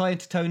 this is to tie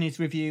into Tony's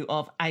review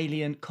of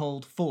Alien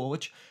Cold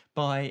Forge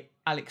by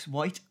Alex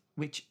White,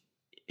 which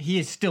he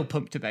is still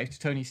pumped about.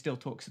 Tony still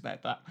talks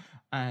about that.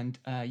 And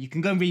you can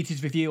go and read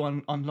his review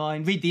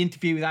online, read the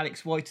interview with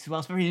Alex White as well.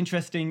 It's very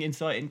interesting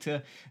insight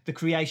into the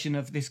creation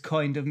of this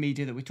kind of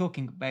media that we're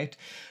talking about.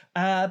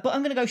 But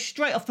I'm going to go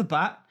straight off the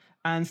bat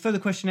and throw the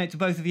question out to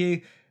both of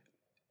you.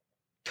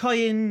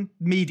 Tie-in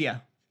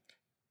media.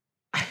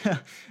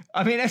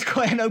 I mean, that's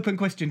quite an open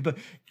question, but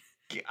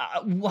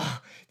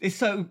it's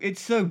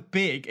so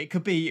big. It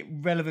could be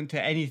relevant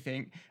to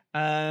anything.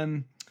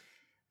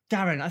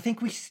 Darren, I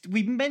think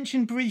we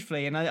mentioned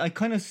briefly, and I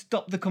kind of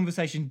stopped the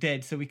conversation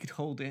dead so we could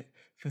hold it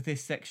for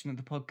this section of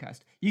the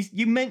podcast.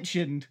 You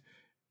mentioned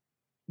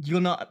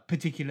you're not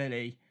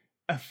particularly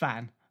a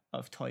fan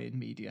of tie-in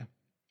media.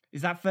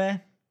 Is that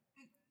fair?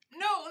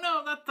 No,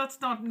 that's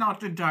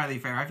not entirely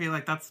fair. I feel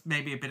like that's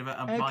maybe a bit of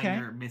a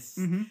minor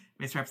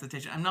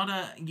misrepresentation. I'm not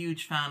a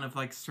huge fan of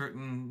like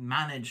certain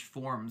managed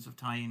forms of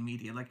tie-in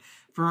media. Like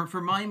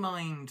for my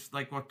mind,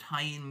 like what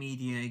tie-in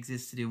media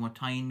exists to do and what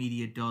tie-in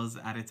media does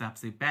at its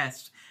absolute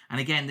best, and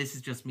again, this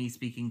is just me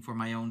speaking for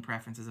my own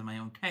preferences and my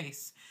own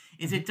case,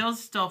 is it does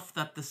stuff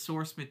that the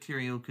source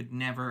material could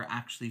never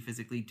actually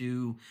physically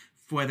do,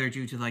 whether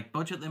due to like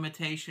budget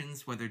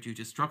limitations, whether due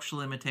to structural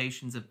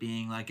limitations of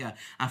being like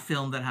a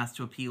film that has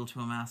to appeal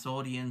to a mass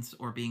audience,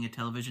 or being a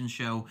television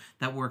show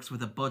that works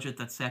with a budget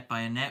that's set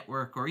by a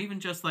network, or even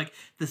just like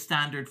the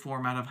standard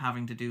format of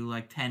having to do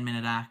like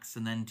 10-minute acts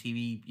and then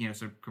TV,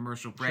 sort of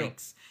commercial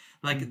breaks.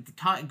 Sure.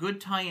 Like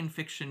good tie-in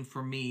fiction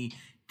for me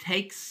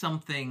takes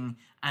something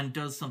and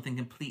does something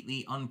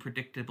completely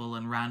unpredictable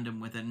and random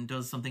with it, and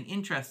does something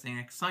interesting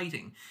and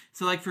exciting.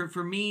 So like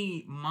for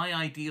me, my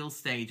ideal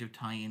stage of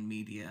tie-in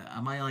media,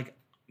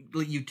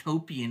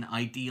 utopian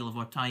ideal of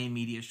what tie-in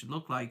media should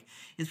look like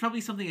is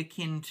probably something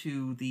akin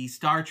to the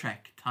Star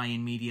Trek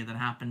tie-in media that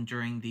happened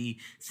during the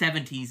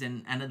 70s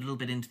and a little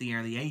bit into the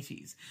early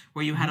 80s,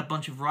 where you had a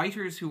bunch of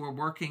writers who were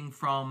working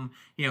from,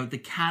 the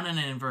canon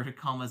in inverted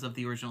commas of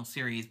the original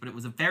series, but it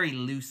was a very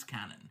loose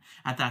canon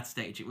at that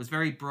stage. It was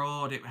very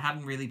broad. It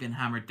hadn't really been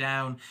hammered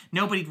down.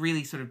 Nobody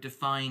really sort of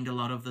defined a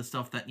lot of the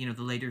stuff that,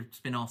 the later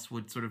spin-offs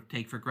would sort of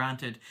take for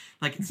granted.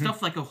 Like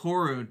stuff like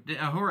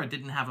Uhura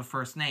didn't have a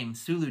first name.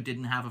 Sulu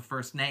didn't have a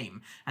first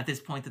name at this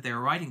point that they were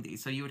writing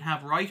these. So you would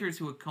have writers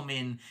who would come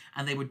in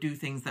and they would do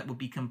things that would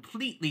be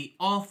completely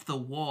off the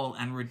wall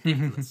and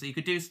ridiculous. So you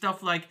could do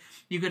stuff like,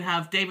 you could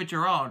have David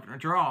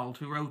Gerald,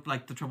 who wrote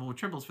like The Trouble with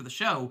Tribbles for the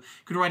show,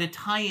 could write a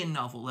tie-in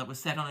novel that was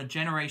set on a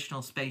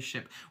generational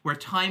spaceship where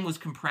time was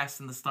compressed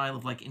in the style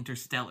of like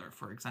Interstellar,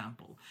 for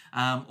example,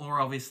 or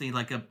obviously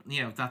like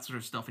that sort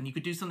of stuff. And you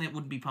could do something that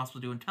wouldn't be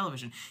possible to do on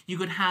television. You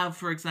could have,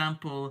 for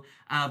example,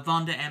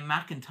 Vonda M.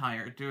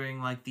 McIntyre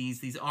doing like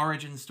these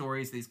origin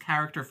stories, these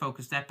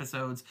character-focused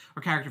episodes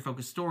or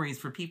character-focused stories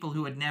for people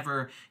who had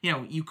never,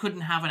 you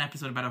couldn't have an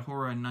episode about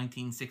Uhura in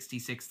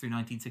 1966 through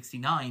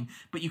 1969,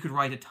 but you could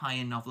write a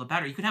tie-in novel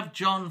about her. You could have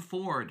John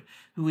Ford,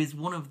 who is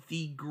one of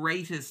the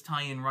greatest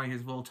tie-in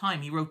writers of all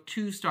time. He wrote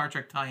 2 Star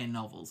Trek tie-in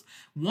novels.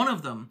 One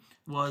of them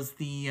was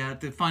the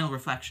Final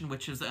Reflection,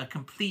 which is a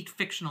complete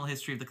fictional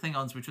history of the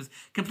Klingons, which was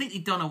completely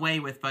done away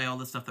with by all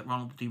the stuff that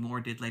Ronald D. Moore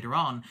did later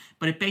on.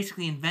 But it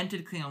basically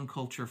invented Klingon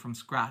culture from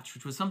scratch,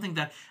 which was something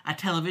that a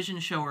television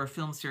show or a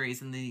film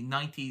series in the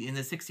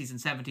 60s and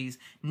 70s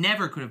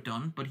never could have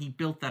done. But he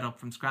built that up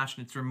from scratch,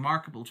 and it's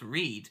remarkable to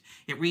read.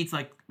 It reads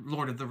like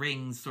Lord of the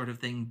Rings sort of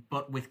thing,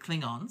 but with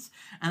Klingons.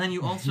 And then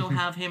you also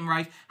have him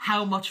write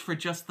How Much for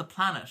Just the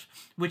Planet,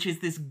 which is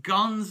this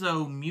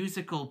gonzo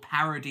musical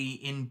parody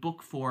in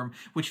book form,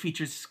 which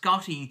features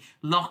Scotty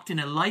locked in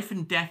a life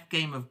and death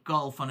game of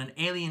golf on an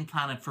alien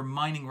planet for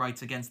mining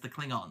rights against the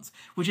Klingons,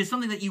 which is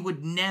something that you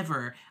would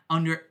never,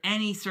 under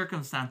any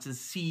circumstances,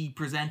 see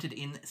presented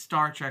in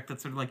Star Trek.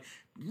 That's sort of like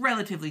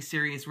relatively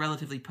serious,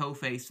 relatively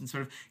po-faced, and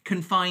sort of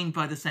confined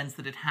by the sense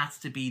that it has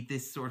to be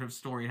this sort of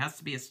story. It has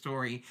to be a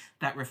story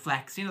that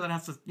reflects, that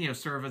has to,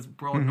 serve as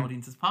broad an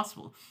audience as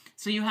possible.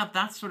 So you have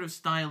that sort of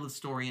style of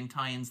story and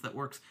tie-ins that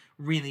works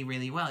really,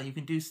 really well. You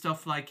can do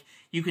stuff like,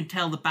 you can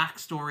tell the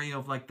backstory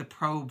of like the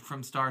probe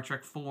from Star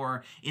Trek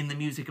 4 in The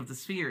Music of the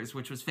Spheres,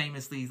 which was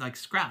famously like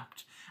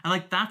scrapped. And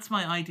like, that's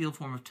my ideal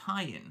form of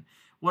tie-in.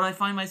 What I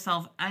find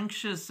myself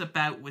anxious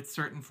about with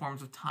certain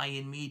forms of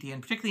tie-in media,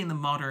 and particularly in the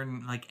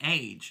modern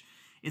age,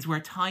 is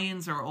where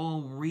tie-ins are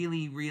all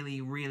really,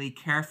 really, really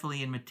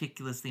carefully and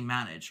meticulously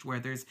managed. Where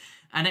there's,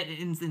 and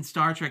in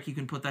Star Trek, you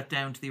can put that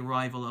down to the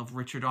arrival of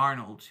Richard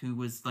Arnold, who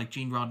was like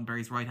Gene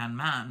Roddenberry's right-hand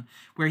man,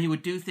 where he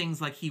would do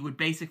things like he would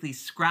basically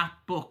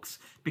scrap books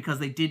because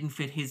they didn't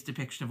fit his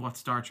depiction of what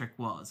Star Trek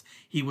was.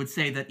 He would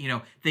say that,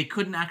 they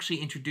couldn't actually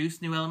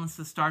introduce new elements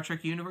to the Star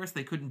Trek universe.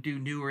 They couldn't do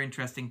new or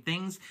interesting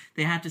things.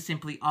 They had to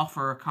simply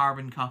offer a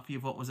carbon copy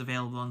of what was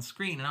available on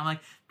screen. And I'm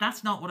like,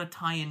 that's not what a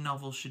tie-in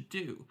novel should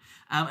do.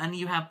 And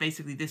you have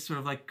basically this sort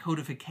of like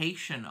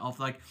codification of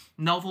like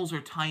novels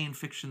or tie-in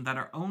fiction that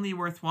are only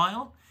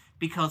worthwhile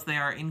because they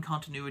are in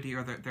continuity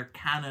or they're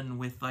canon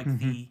with like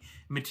the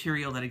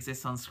material that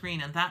exists on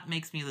screen. And that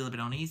makes me a little bit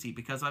uneasy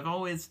because I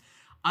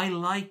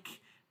like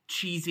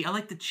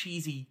the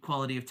cheesy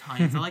quality of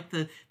tie-ins. I like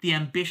the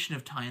ambition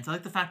of tie-ins. I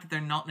like the fact that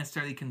they're not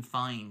necessarily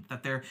confined,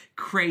 that they're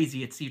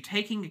crazy. It's you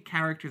taking a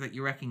character that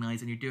you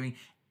recognize and you're doing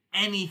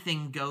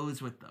anything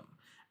goes with them.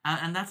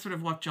 And that's sort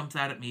of what jumps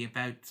out at me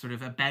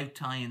about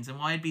tie-ins, and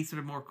why I'd be sort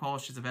of more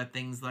cautious about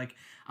things like,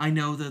 I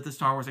know that the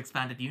Star Wars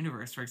Expanded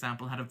Universe, for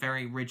example, had a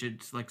very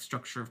rigid like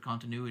structure of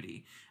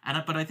continuity.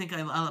 But I think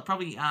I'll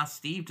probably ask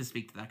Steve to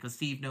speak to that, because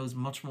Steve knows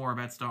much more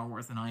about Star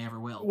Wars than I ever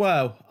will.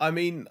 Well, I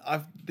mean,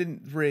 I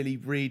didn't really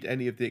read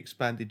any of the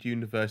Expanded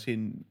Universe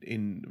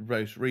in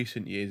most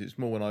recent years. It's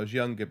more when I was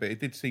younger, but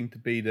it did seem to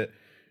be that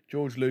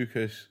George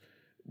Lucas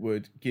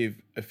would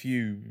give a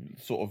few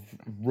sort of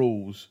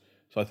rules.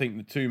 So I think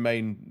the two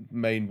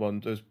main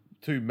ones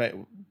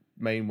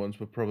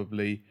were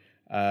probably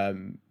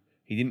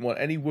he didn't want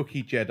any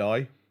Wookiee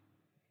Jedi,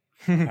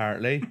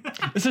 apparently.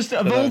 It's just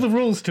of all the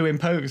rules to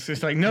impose,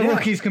 it's like no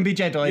Wookiees can be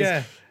Jedis.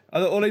 Yeah.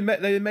 Or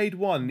they made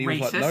one, and he was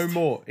like, no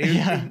more.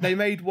 They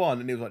made one,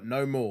 and he was like,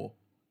 no more.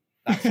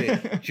 That's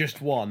it, just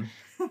one.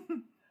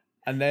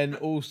 And then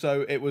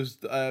also it was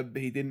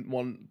he didn't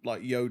want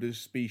like Yoda's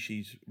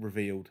species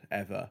revealed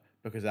ever,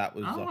 because that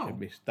was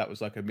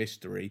like a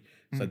mystery.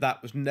 So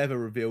that was never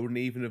revealed, and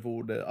even of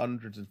all the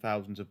hundreds and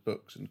thousands of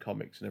books and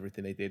comics and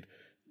everything they did,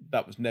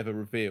 that was never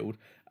revealed.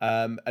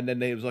 And then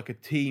there was like a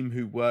team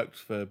who worked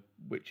for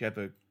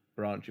whichever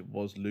branch it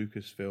was,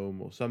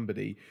 Lucasfilm or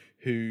somebody,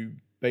 who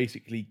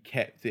basically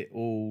kept it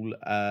all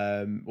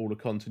the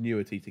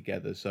continuity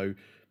together. So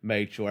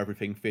made sure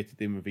everything fitted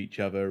in with each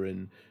other,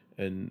 and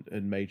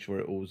and made sure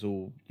it was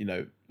all,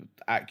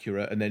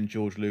 accurate, and then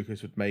George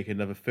Lucas would make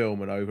another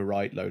film and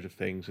overwrite loads of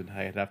things, and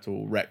he'd have to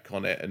all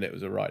retcon it, and it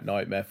was a right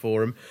nightmare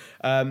for him.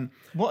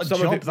 What a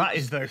job that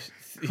is, though.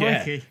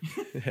 Crikey.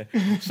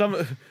 Yeah.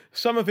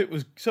 Some of it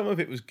was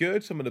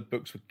good. Some of the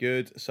books were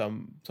good.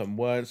 Some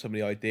weren't. Some of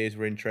the ideas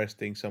were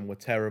interesting. Some were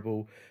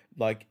terrible.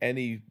 Like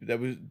any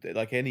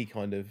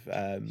kind of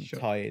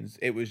tie-ins.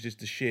 It was just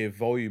the sheer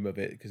volume of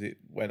it, because it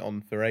went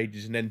on for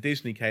ages, and then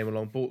Disney came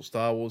along, bought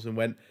Star Wars, and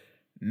went,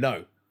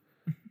 no,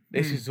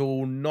 this is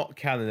all not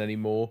canon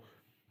anymore.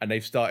 And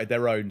they've started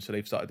their own. So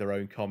they've started their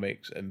own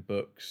comics and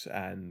books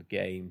and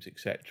games,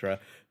 etc.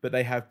 But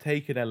they have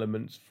taken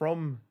elements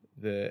from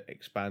the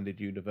expanded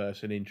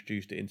universe and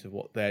introduced it into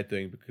what they're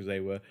doing, because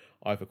they were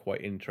either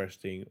quite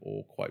interesting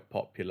or quite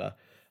popular.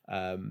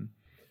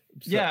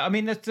 Yeah, I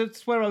mean,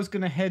 that's where I was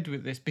going to head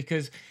with this,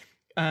 because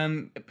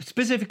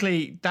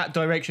specifically that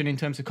direction in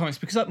terms of comics,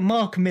 because like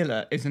Mark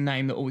Miller is a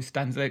name that always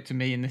stands out to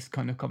me in this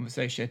kind of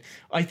conversation.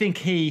 I think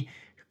he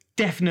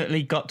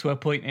definitely got to a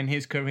point in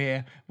his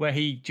career where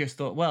he just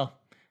thought, well,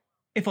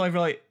 if I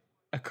write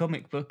a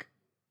comic book,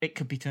 it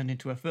could be turned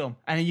into a film.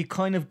 And you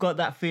kind of got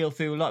that feel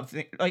through a lot of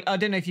things. Like, I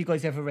don't know if you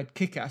guys ever read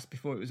Kick-Ass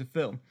before it was a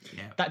film.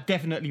 Yeah. That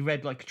definitely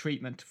read like a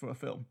treatment for a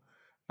film,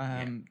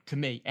 to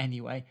me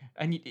anyway.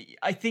 And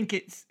I think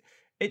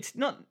it's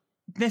not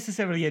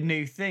necessarily a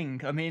new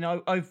thing. I mean,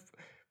 I've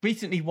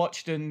recently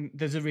watched, and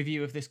there's a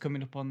review of this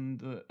coming up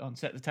on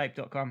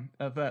setthetape.com,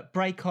 of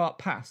Breakheart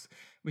Pass,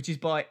 which is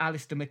by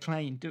Alistair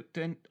MacLean. Do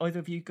either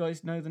of you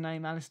guys know the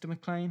name Alistair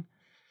MacLean?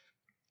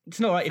 It's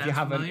not right if you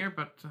haven't. Familiar,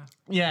 but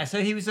yeah,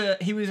 so he was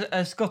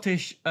a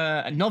Scottish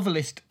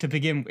novelist to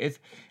begin with,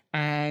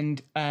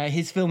 and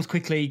his films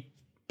quickly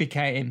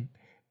became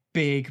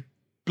big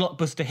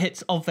blockbuster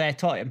hits of their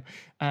time.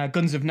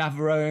 Guns of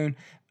Navarone,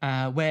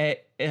 Where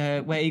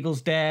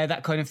Eagles Dare,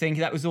 that kind of thing.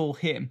 That was all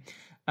him.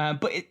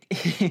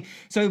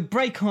 So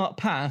Breakheart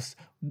Pass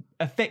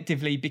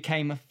effectively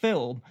became a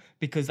film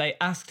because they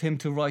asked him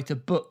to write a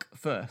book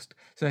first.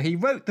 So he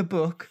wrote the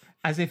book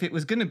as if it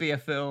was going to be a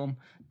film.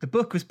 The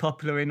book was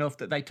popular enough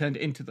that they turned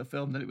it into the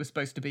film that it was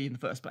supposed to be in the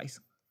first place.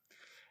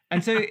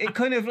 And so it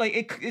kind of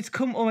like, it's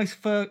come almost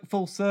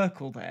full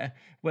circle there,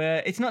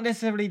 where it's not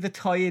necessarily the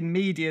tie-in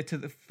media to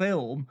the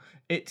film,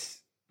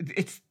 it's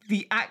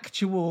the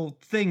actual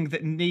thing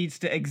that needs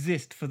to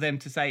exist for them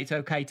to say it's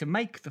okay to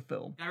make the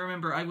film. I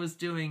remember I was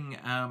doing,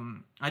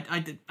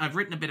 I've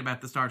written a bit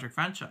about the Star Trek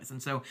franchise,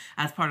 and so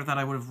as part of that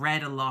I would have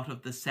read a lot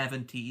of the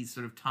 70s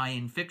sort of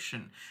tie-in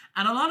fiction,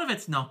 and a lot of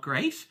it's not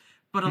great,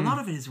 but a lot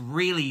of it is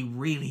really,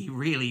 really,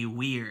 really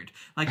weird.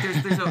 Like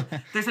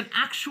there's an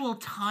actual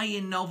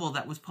tie-in novel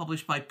that was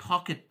published by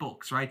Pocket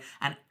Books, right?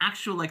 An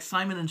actual like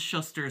Simon and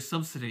Schuster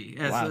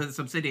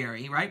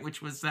subsidiary, right?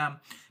 Which was,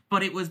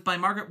 but it was by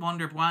Margaret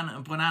Wander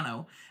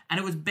Buonanno, and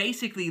it was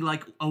basically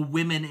like a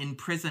women in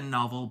prison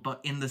novel, but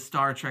in the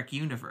Star Trek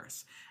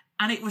universe.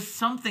 And it was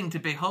something to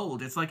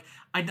behold. It's like,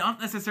 I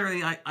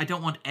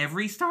don't want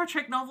every Star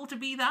Trek novel to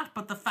be that,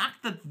 but the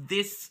fact that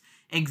this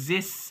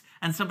exists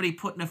and somebody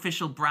put an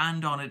official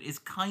brand on it is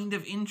kind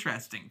of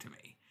interesting to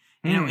me.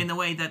 You know, in the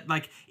way that,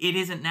 like, it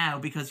isn't now,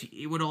 because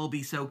it would all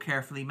be so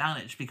carefully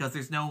managed, because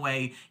there's no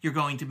way you're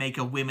going to make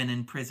a women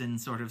in prison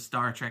sort of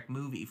Star Trek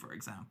movie, for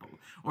example.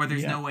 Or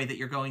there's no way that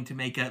you're going to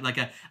make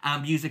a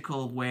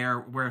musical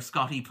where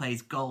Scotty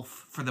plays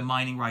golf for the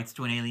mining rights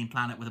to an alien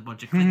planet with a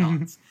bunch of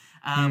Klingons.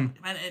 And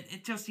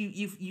it just,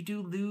 you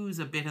do lose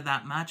a bit of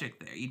that magic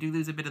there. You do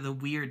lose a bit of the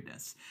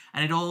weirdness.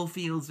 And it all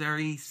feels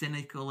very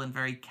cynical and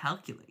very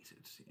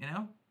calculated, you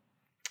know?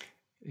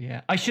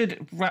 Yeah, I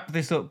should wrap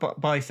this up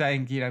by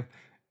saying,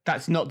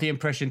 that's not the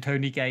impression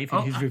Tony gave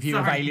in his review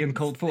of Alien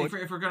Cold Forward.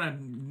 If we're going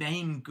to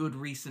name good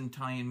recent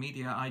tie-in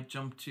media, I'd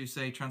jump to,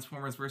 say,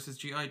 Transformers vs.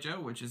 G.I. Joe,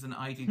 which is an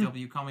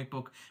IDW comic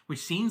book, which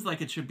seems like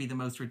it should be the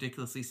most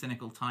ridiculously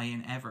cynical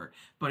tie-in ever,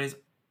 but is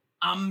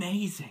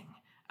amazing.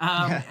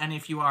 And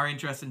if you are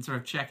interested in sort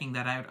of checking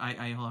that out,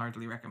 I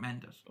wholeheartedly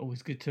recommend it.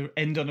 Always good to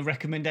end on a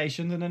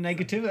recommendation than a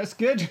negative. That's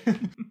good.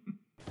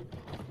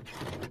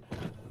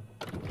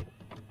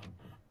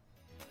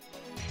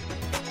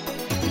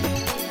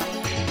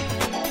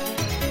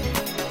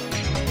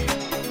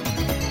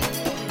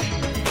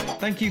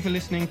 Thank you for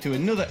listening to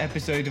another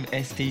episode of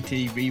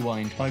STT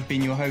Rewind. I've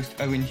been your host,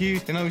 Owen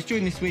Hughes, and I was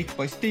joined this week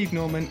by Steve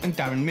Norman and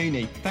Darren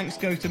Mooney. Thanks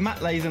go to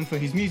Matt Latham for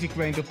his music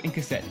roundup in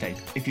cassette tape.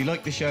 If you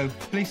like the show,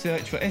 please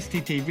search for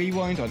STT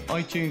Rewind on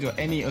iTunes or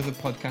any other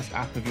podcast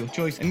app of your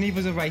choice and leave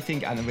us a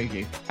rating and a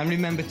review. And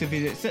remember to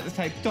visit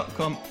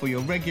setthetape.com for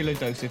your regular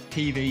dose of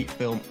TV,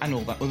 film and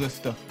all that other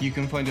stuff. You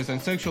can find us on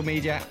social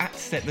media at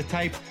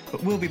SetTheTape,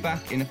 but we'll be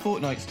back in a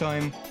fortnight's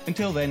time.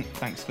 Until then,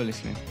 thanks for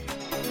listening.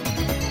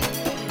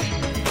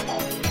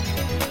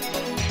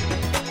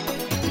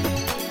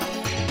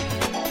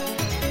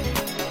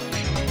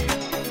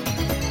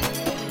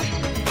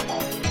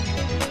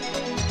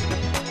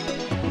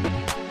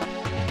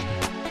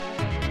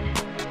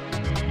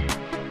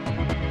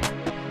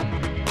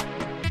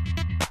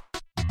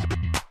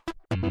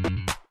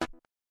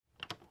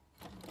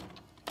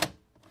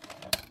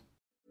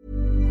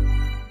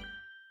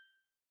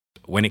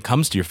 When it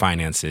comes to your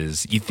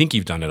finances, you think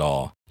you've done it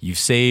all. You've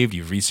saved,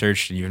 you've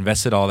researched, and you've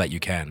invested all that you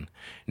can.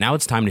 Now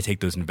it's time to take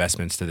those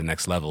investments to the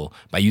next level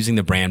by using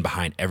the brand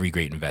behind every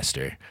great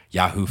investor,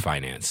 Yahoo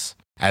Finance.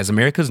 As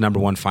America's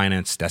 #1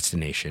 finance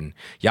destination,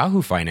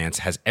 Yahoo Finance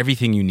has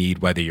everything you need,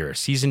 whether you're a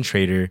seasoned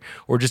trader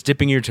or just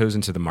dipping your toes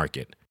into the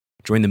market.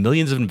 Join the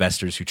millions of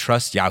investors who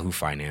trust Yahoo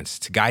Finance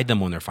to guide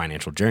them on their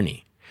financial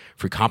journey.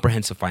 For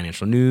comprehensive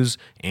financial news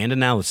and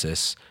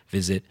analysis,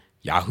 visit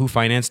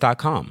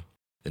yahoofinance.com,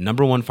 the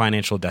 #1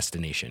 financial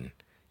destination,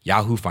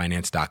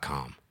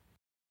 yahoofinance.com.